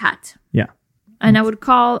rather get a cat. Yeah. And I would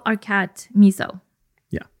call our cat Miso.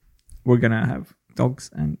 Yeah. We're gonna have dogs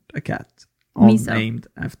and a cat, all Miso. Named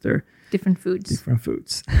after different foods.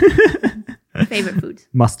 Favorite food.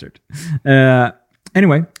 Mustard.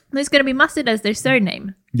 Anyway. There's gonna be mustard as their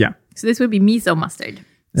surname. Yeah. So this would be Miso mustard.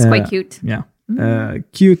 It's quite cute. Yeah.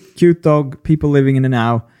 Cute dog, people living in the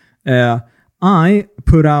now. I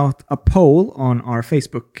put out a poll on our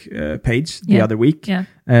Facebook page the other week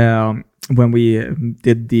when we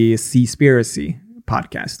did the Seaspiracy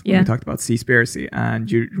podcast. When we talked about Seaspiracy. And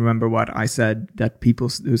you remember what I said, that people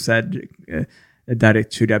who said that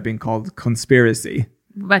it should have been called conspiracy.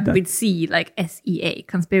 But with C, like SEA,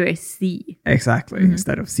 conspiracy. Exactly,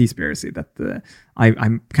 instead of Seaspiracy. That I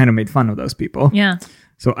kind of made fun of those people. Yeah.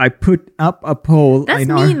 So I put up a poll. That's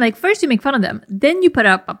mean. Like, first you make fun of them, then you put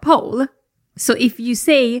up a poll. So if you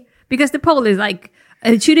say, because the poll is like,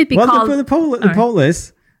 should it be called? Well, the poll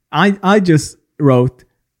is, I just wrote,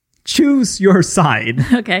 choose your side.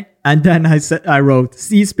 Okay. And then I wrote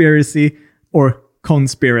Seaspiracy or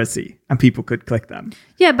conspiracy, and people could click them.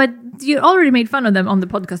 Yeah, but you already made fun of them on the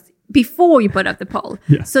podcast before you put up the poll.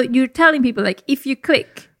 Yeah. So you're telling people, like, if you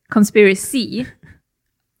click conspiracy,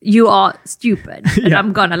 you are stupid, and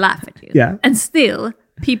I'm gonna laugh at you. Yeah. And still,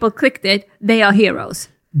 people clicked it. They are heroes.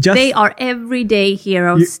 They are everyday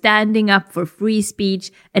heroes, standing up for free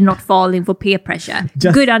speech and not falling for peer pressure.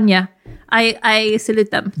 Good on ya. I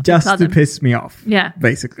salute them. Just to piss me off. Yeah.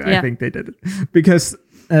 Basically, I think they did it. Because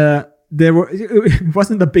it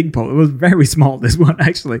wasn't a big poll. It was very small, this one,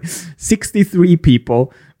 actually. 63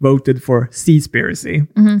 people voted for Seaspiracy.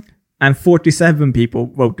 And 47 people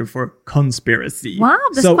voted for conspiracy. Wow,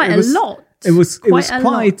 that's quite a lot. It was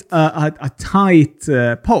quite a tight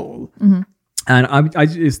poll. And I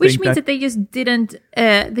just Which think means that they just didn't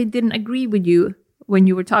agree with you when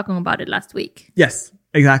you were talking about it last week. Yes,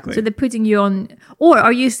 exactly. So they're putting you on, or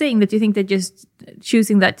are you saying that you think they're just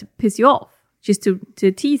choosing that to piss you off, just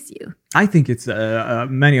to tease you? I think it's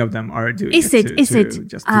many of them are doing is it it to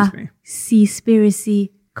just tease me. Seaspiracy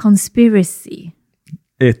conspiracy?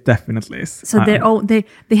 It definitely is. So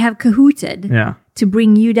they have cahooted to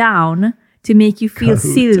bring you down, to make you feel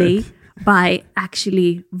silly by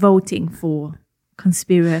actually voting for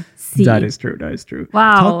conspiracy. That is true.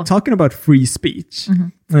 Wow. Talking about free speech,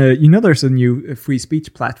 there's a new free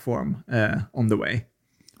speech platform on the way.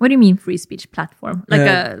 What do you mean free speech platform? Like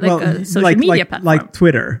a social media platform? Like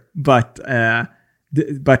Twitter, but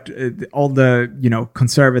all the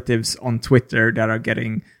conservatives on Twitter that are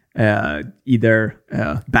getting either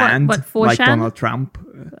banned, like Donald Trump.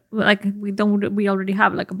 Like we already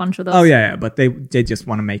have like a bunch of those. Oh yeah, but they just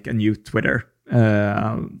want to make a new Twitter.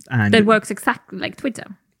 And that works exactly like Twitter.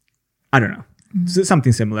 I don't know. So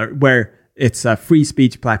something similar where it's a free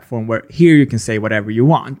speech platform where here you can say whatever you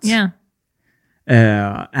want. Yeah.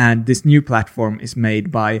 And this new platform is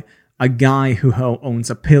made by a guy who owns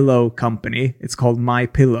a pillow company. It's called My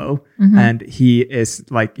Pillow. And he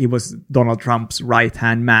was Donald Trump's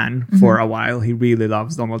right-hand man for a while. He really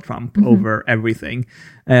loves Donald Trump over everything.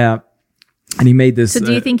 And he made this. So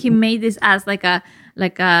do you think he made this as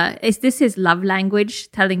is this his love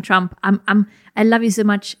language, telling Trump, I love you so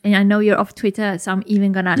much and I know you're off Twitter, so I'm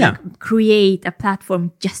even gonna create a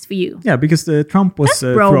platform just for you? Yeah, because Trump was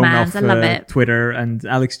thrown off Twitter, and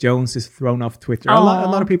Alex Jones is thrown off Twitter. A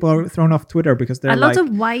lot of people are thrown off Twitter because they're a lot of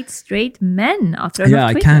white straight men are thrown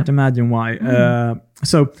off Twitter. I can't imagine why.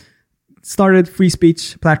 So started free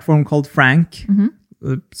speech platform called Frank.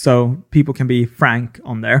 So people can be frank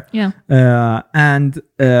on there. Yeah. And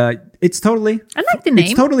it's totally... I like the name.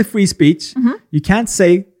 It's totally free speech. You can't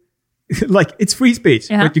say... it's free speech,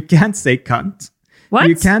 but you can't say cunt. What?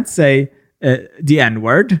 You can't say the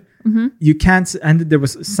N-word. You can't... And there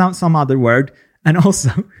was some other word. And also,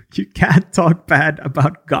 you can't talk bad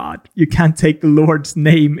about God. You can't take the Lord's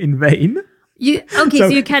name in vain. So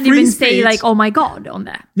you can't even say oh my God on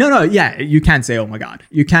there. No, you can't say oh my God.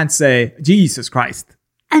 You can't say Jesus Christ.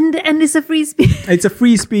 And it's a free speech. It's a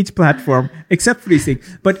free speech platform, except for these things.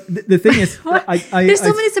 But the thing is, there's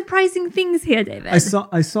so many surprising things here, David. I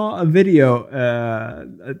saw a video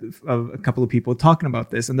of a couple of people talking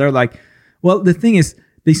about this, and they're like, well, the thing is,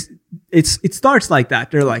 it starts like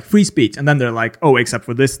that. They're like free speech, and then they're like, oh, except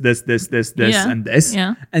for this, and this.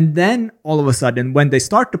 Yeah. And then all of a sudden, when they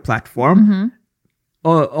start the platform,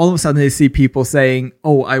 all of a sudden they see people saying,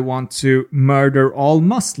 oh, I want to murder all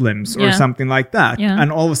Muslims or something like that. Yeah.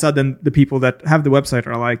 And all of a sudden the people that have the website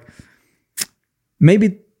are like,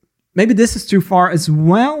 maybe this is too far as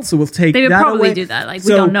well. So we'll take that away. They would probably do that. We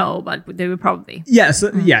don't know, but they would probably. Yeah.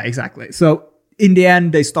 So, yeah, exactly. So in the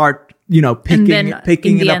end, they start, picking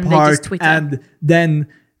it apart. And then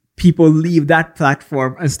people leave that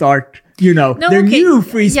platform and start... new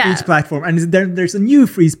free speech platform, and then there's a new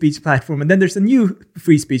free speech platform, and then there's a new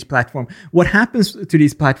free speech platform. What happens to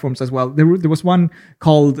these platforms as well? There was one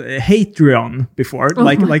called Hatreon before,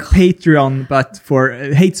 like Patreon, but for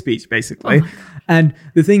hate speech, basically. And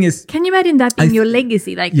the thing is, can you imagine that being your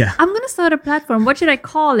legacy? I'm going to start a platform. What should I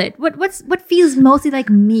call it? What feels mostly like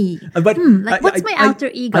me? What's my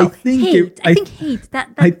alter ego? I think hate.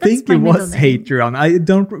 I think it was Hatreon. I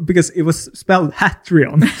don't, because it was spelled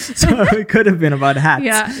Hatreon, so it could have been about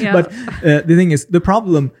hats. Yeah. But the thing is, the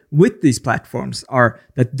problem with these platforms are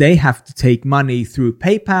that they have to take money through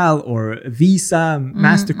PayPal or Visa,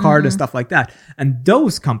 MasterCard, and stuff like that. And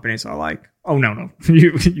those companies are like, oh, no,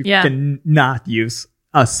 you cannot use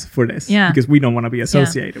us for this because we don't want to be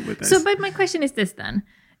associated with this. So, but my question is this then.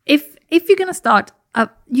 If you're going to start,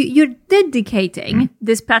 you're dedicating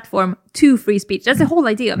this platform to free speech. That's the whole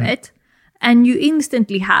idea of it. And you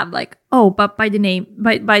instantly have but by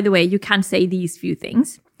the way, you can't say these few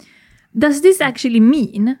things. Does this actually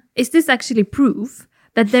mean, is this actually proof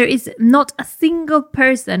that there is not a single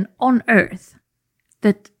person on earth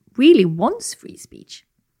that really wants free speech?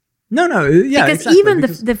 No, yeah, because exactly, even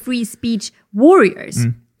the free speech warriors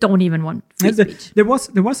don't even want free speech. There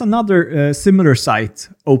was another similar site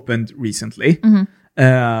opened recently,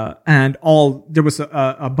 and there was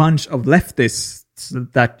a bunch of leftists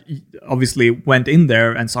that obviously went in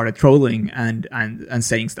there and started trolling and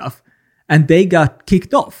saying stuff, and they got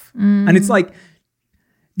kicked off. And it's like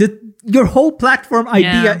your whole platform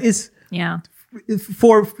idea is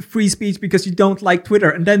for free speech because you don't like Twitter,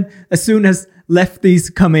 and then as soon as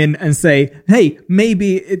lefties come in and say, hey,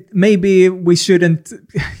 maybe we shouldn't,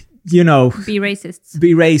 be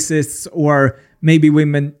racists, or maybe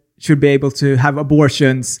women should be able to have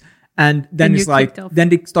abortions, And then it's like, then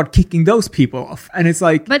they start kicking those people off. And it's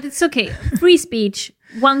like... But it's okay. Free speech,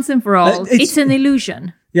 once and for all, it's an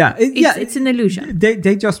illusion. Yeah. It's an illusion.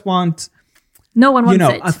 They just want... No one wants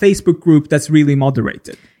a Facebook group that's really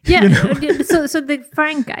moderated. Yeah. So the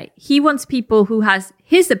Frank guy, he wants people who has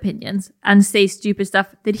his opinions and say stupid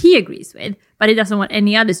stuff that he agrees with, but he doesn't want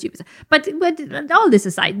any other stupid stuff. But all this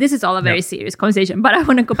aside, this is all a very serious conversation. But I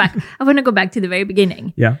want to go back. I want to go back to the very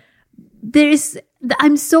beginning. Yeah.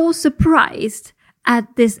 I'm so surprised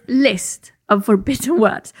at this list of forbidden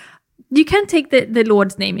words. You can't take the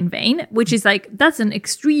Lord's name in vain, which is like, that's an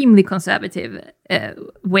extremely conservative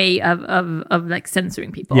way of like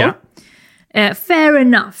censoring people. Yeah. Fair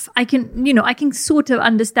enough. I can sort of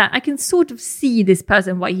understand. I can sort of see this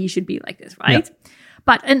person, why he should be like this, right? Yeah.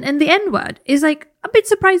 But, and the N-word is like a bit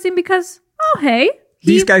surprising because, oh, hey.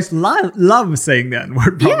 These guys love saying the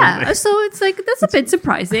N-word, probably. Yeah, so it's like, that's a bit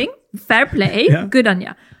surprising. Fair play. Yeah. Good on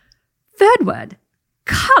you. Third word,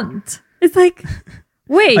 cunt. It's like,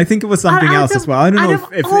 wait. I think it was something else as well. I don't know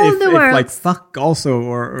if like fuck also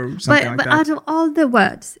or something like that. But out of all the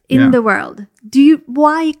words in the world,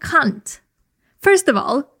 why cunt? First of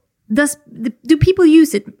all, do people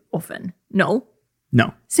use it often? No.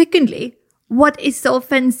 Secondly, what is so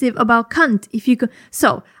offensive about cunt?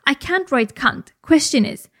 So I can't write cunt. Question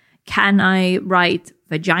is, can I write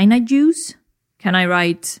vagina juice? Can I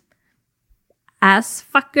write ass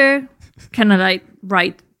fucker? Can I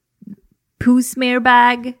write poo smear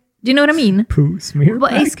bag? Do you know what I mean? Poo smear bag?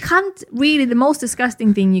 But is cunt really the most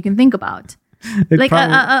disgusting thing you can think about? Like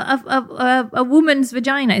a woman's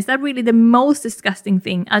vagina, is that really the most disgusting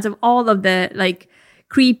thing out of all of the like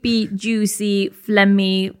creepy, juicy,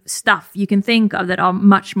 phlegmy stuff you can think of that are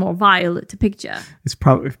much more vile to picture? It's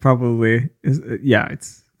probably yeah.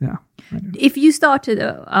 If you started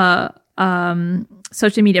a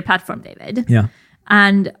social media platform, David,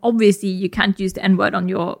 and obviously you can't use the N-word on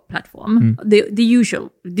your platform, the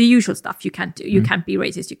usual stuff you can't do. You can't be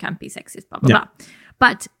racist, you can't be sexist, blah blah blah.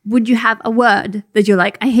 But would you have a word that you're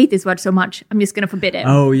like, I hate this word so much, I'm just going to forbid it?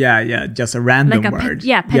 Oh, yeah. Just a random word.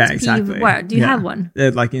 Pet peeve word. Do you have one?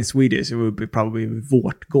 Like in Swedish, it would be probably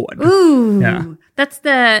vårtgård. Ooh. Yeah. That's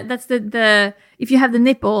the if you have the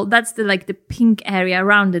nipple, that's the like the pink area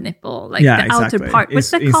around the nipple, like the outer part. What's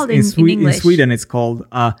that called in English? In Sweden, it's called,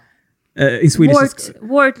 in Swedish,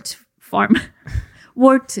 wart farm.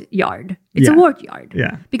 Wart yard. It's a wart yard.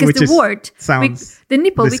 Yeah. Because the wart sounds the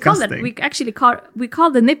nipple, disgusting. we actually call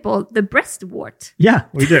the nipple the breast wart. Yeah,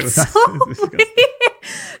 we do. So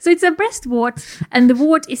it's a breast wart, and the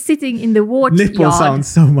wart is sitting in the wart nipple yard. Sounds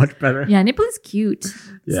so much better. Yeah, nipple is cute.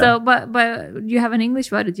 Yeah. So but you have an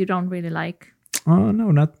English word that you don't really like? Oh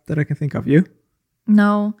no, not that I can think of. You?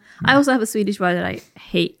 No. I also have a Swedish word that I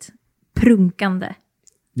hate. Prunkande.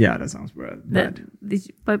 Yeah, that sounds bad.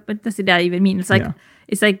 But does it even mean? It's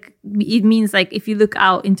like it means like if you look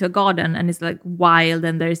out into a garden and it's like wild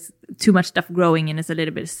and there's too much stuff growing and it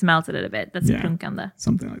smells a little bit. That's prunkande.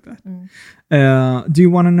 Something like that. Do you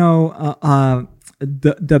want to know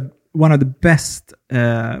the one of the best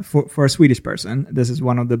for a Swedish person? This is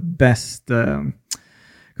one of the best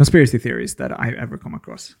conspiracy theories that I've ever come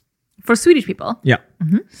across. For Swedish people? Yeah.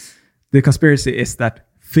 Mm-hmm. The conspiracy is that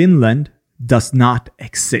Finland does not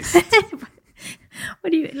exist.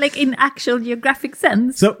 What do you like in actual geographic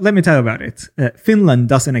sense? So let me tell you about it. Finland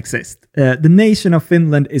doesn't exist. The nation of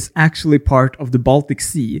Finland is actually part of the Baltic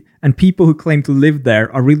Sea, and people who claim to live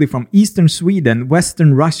there are really from eastern Sweden,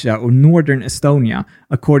 western Russia, or northern Estonia,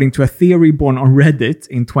 according to a theory born on Reddit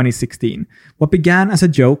in 2016. What began as a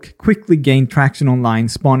joke quickly gained traction online,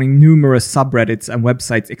 spawning numerous subreddits and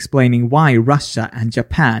websites explaining why Russia and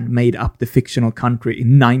Japan made up the fictional country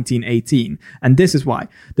in 1918. And this is why.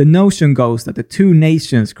 The notion goes that the two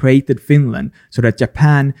nations created Finland so that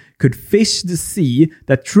Japan could fish the sea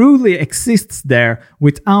that truly exists there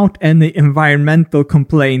without any environmental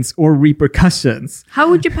complaints or repercussions. How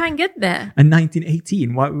would Japan get there? In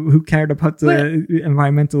 1918, who cared about the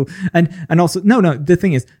environmental? And also, the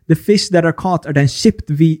thing is, the fish that are caught are then shipped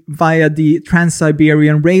via the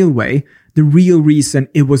Trans-Siberian Railway. The real reason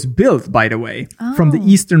it was built, by the way, from the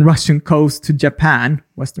eastern Russian coast to Japan,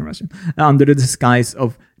 Western Russian, under the disguise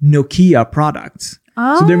of Nokia products.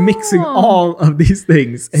 So they're mixing all of these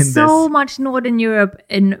things in this. So much Northern Europe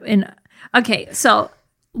in. Okay, so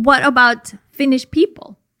what about Finnish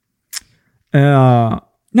people? No,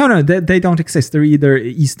 they don't exist. They're either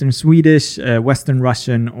Eastern Swedish, Western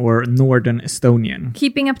Russian, or Northern Estonian.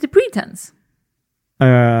 Keeping up the pretense.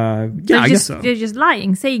 I guess so. They're just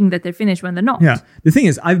lying, saying that they're Finnish when they're not. Yeah. The thing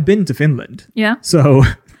is, I've been to Finland. Yeah. So.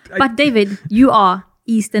 But David, you are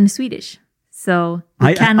Eastern Swedish. So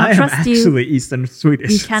we cannot trust you. I am actually Eastern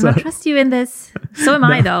Swedish. We cannot trust you in this. So am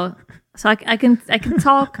I, though. So I can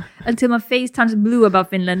talk until my face turns blue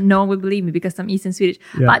about Finland. No one will believe me because I'm Eastern Swedish.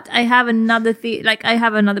 Yeah. But I have another I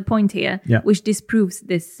have another point here, which disproves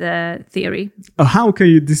this theory. How can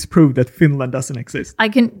you disprove that Finland doesn't exist?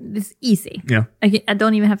 It's easy. Yeah. I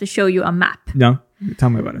don't even have to show you a map. No,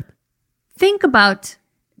 tell me about it. Think about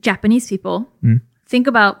Japanese people. Think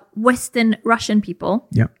about Western Russian people.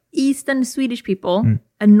 Yeah. Eastern Swedish people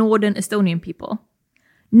and Northern Estonian people.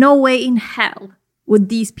 No way in hell would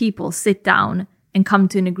these people sit down and come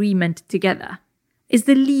to an agreement together. It's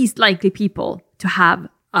the least likely people to have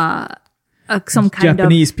some kind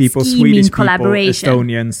Japanese of people, scheming Swedish collaboration. people,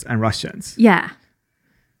 Estonians and Russians. Yeah.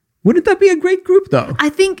 Wouldn't that be a great group, though? I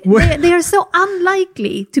think they are so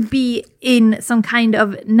unlikely to be in some kind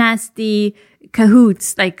of nasty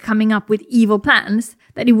cahoots, like coming up with evil plans,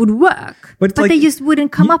 that it would work. But they just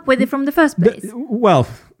wouldn't come up with it from the first place.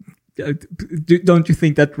 Don't you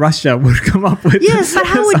think that Russia would come up with? Yes, but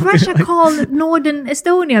how would Russia call Northern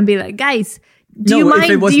Estonia and be like, guys, do you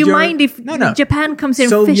mind if Japan comes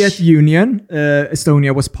in and fish? Soviet Union,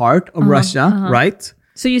 Estonia was part of Russia, right?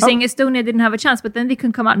 So you're saying Estonia didn't have a chance, but then they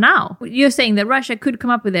can come out now. You're saying that Russia could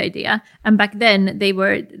come up with the idea, and back then they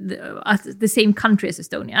were the same country as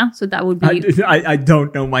Estonia. So that would be... I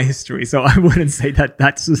don't know my history, so I wouldn't say that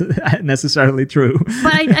that's necessarily true.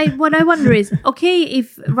 But what I wonder is, okay,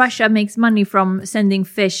 if Russia makes money from sending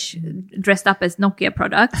fish dressed up as Nokia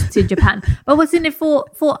products to Japan, but what's in it for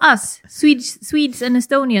us, Swedes and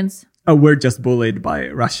Estonians? Oh, we're just bullied by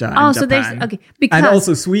Russia and Japan. So there's... Okay, because... And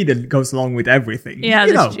also Sweden goes along with everything. Yeah,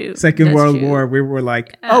 that's true. Second World War, we were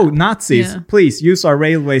like, Nazis, please use our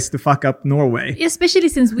railways to fuck up Norway. Especially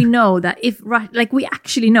since we know that we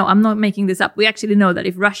actually know, I'm not making this up, we actually know that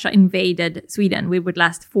if Russia invaded Sweden, we would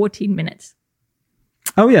last 14 minutes.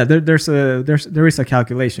 Oh yeah, there is a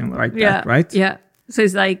calculation like that, right? Yeah. So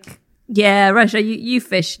it's like... Yeah, Russia, you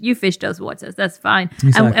fish those waters. That's fine.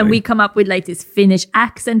 Exactly. And we come up with like this Finnish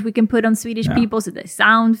accent we can put on Swedish people so they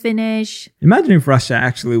sound Finnish. Imagine if Russia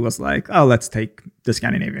actually was like, oh, let's take the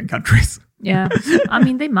Scandinavian countries. Yeah. I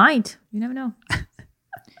mean, they might. You never know.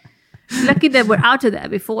 Lucky that we're out of there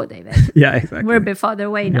before, David. Yeah, exactly. We're a bit farther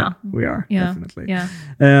away now. Yeah, we are, definitely. Yeah.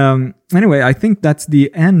 Anyway, I think that's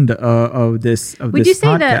the end of this podcast. Would you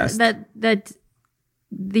say that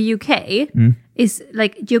the UK is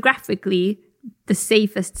like geographically the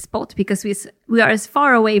safest spot because we are as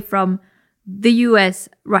far away from the US,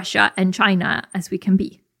 Russia, and China as we can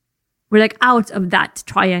be? We're like out of that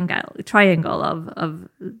triangle of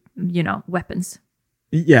weapons.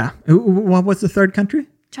 Yeah. What was the third country?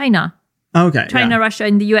 China. Okay. China, Russia,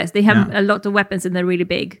 and the US. They have a lot of weapons and they're really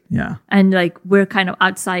big. Yeah. And like we're kind of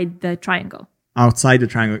outside the triangle. Outside the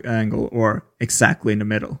triangle or exactly in the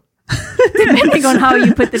middle. Depending on how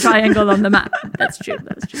you put the triangle on the map. That's true.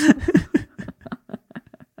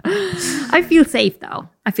 I feel safe though.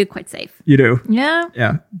 I feel quite safe. You do? Yeah.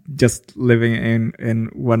 Yeah. Just living in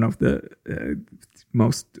one of the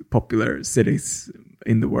most popular cities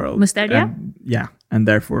in the world. Musterdia? And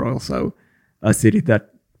therefore also a city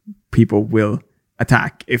that people will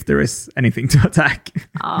attack if there is anything to attack.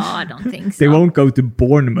 Oh, I don't think so. They won't go to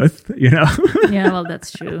Bournemouth, Yeah, well,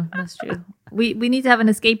 that's true. We need to have an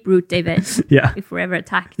escape route, David. Yeah. If we're ever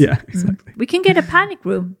attacked. Yeah, exactly. We can get a panic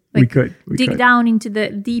room. We could. Dig down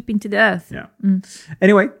deep into the earth. Yeah.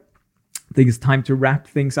 Anyway, I think it's time to wrap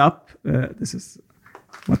things up. This is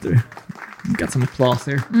got some applause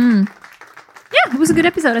here. Yeah, it was a good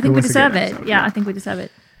episode. I think we deserve it. I think we deserve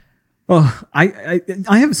it. Well, I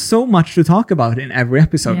have so much to talk about in every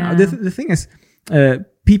episode now. The thing is,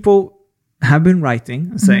 people have been writing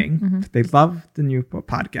and saying that they love the new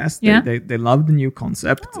podcast. They love the new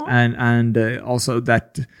concept, and also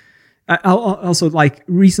that. Also, like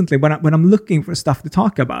recently, when I'm looking for stuff to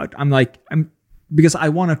talk about, because I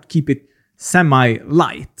want to keep it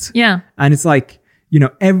semi-light. Yeah, and it's like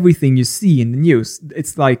everything you see in the news,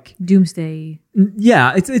 it's like doomsday.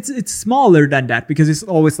 Yeah, it's smaller than that because it's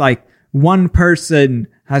always like one person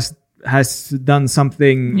has done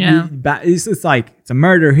something bad. It's like it's a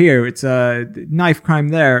murder here, it's a knife crime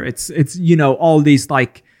there, it's all these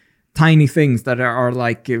like tiny things that are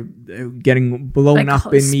like getting blown up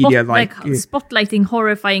in media, like spotlighting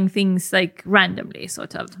horrifying things like randomly,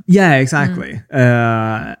 sort of. Yeah, exactly.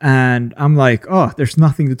 And I'm like, oh, there's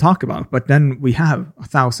nothing to talk about, but then we have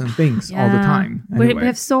 1,000 things all the time. Anyway. We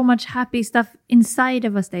have so much happy stuff inside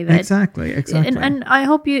of us, David. Exactly. And I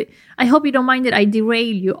hope you don't mind that I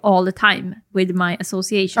derail you all the time with my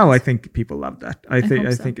associations. Oh, I think people love that. I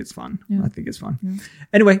think it's fun. Yeah. I think it's fun. Yeah.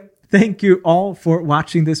 Anyway. Thank you all for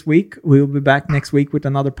watching this week. We'll be back next week with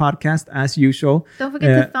another podcast as usual. Don't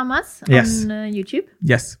forget to thumb us on YouTube.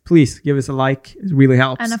 Yes, please give us a like. It really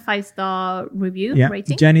helps. And a 5-star review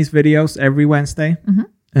rating. Jenny's videos every Wednesday.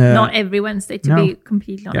 Not every Wednesday, to be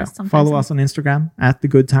completely honest. Follow us on Instagram at The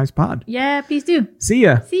Good Times Pod. Yeah, please do. See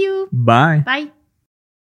ya. See you. Bye. Bye.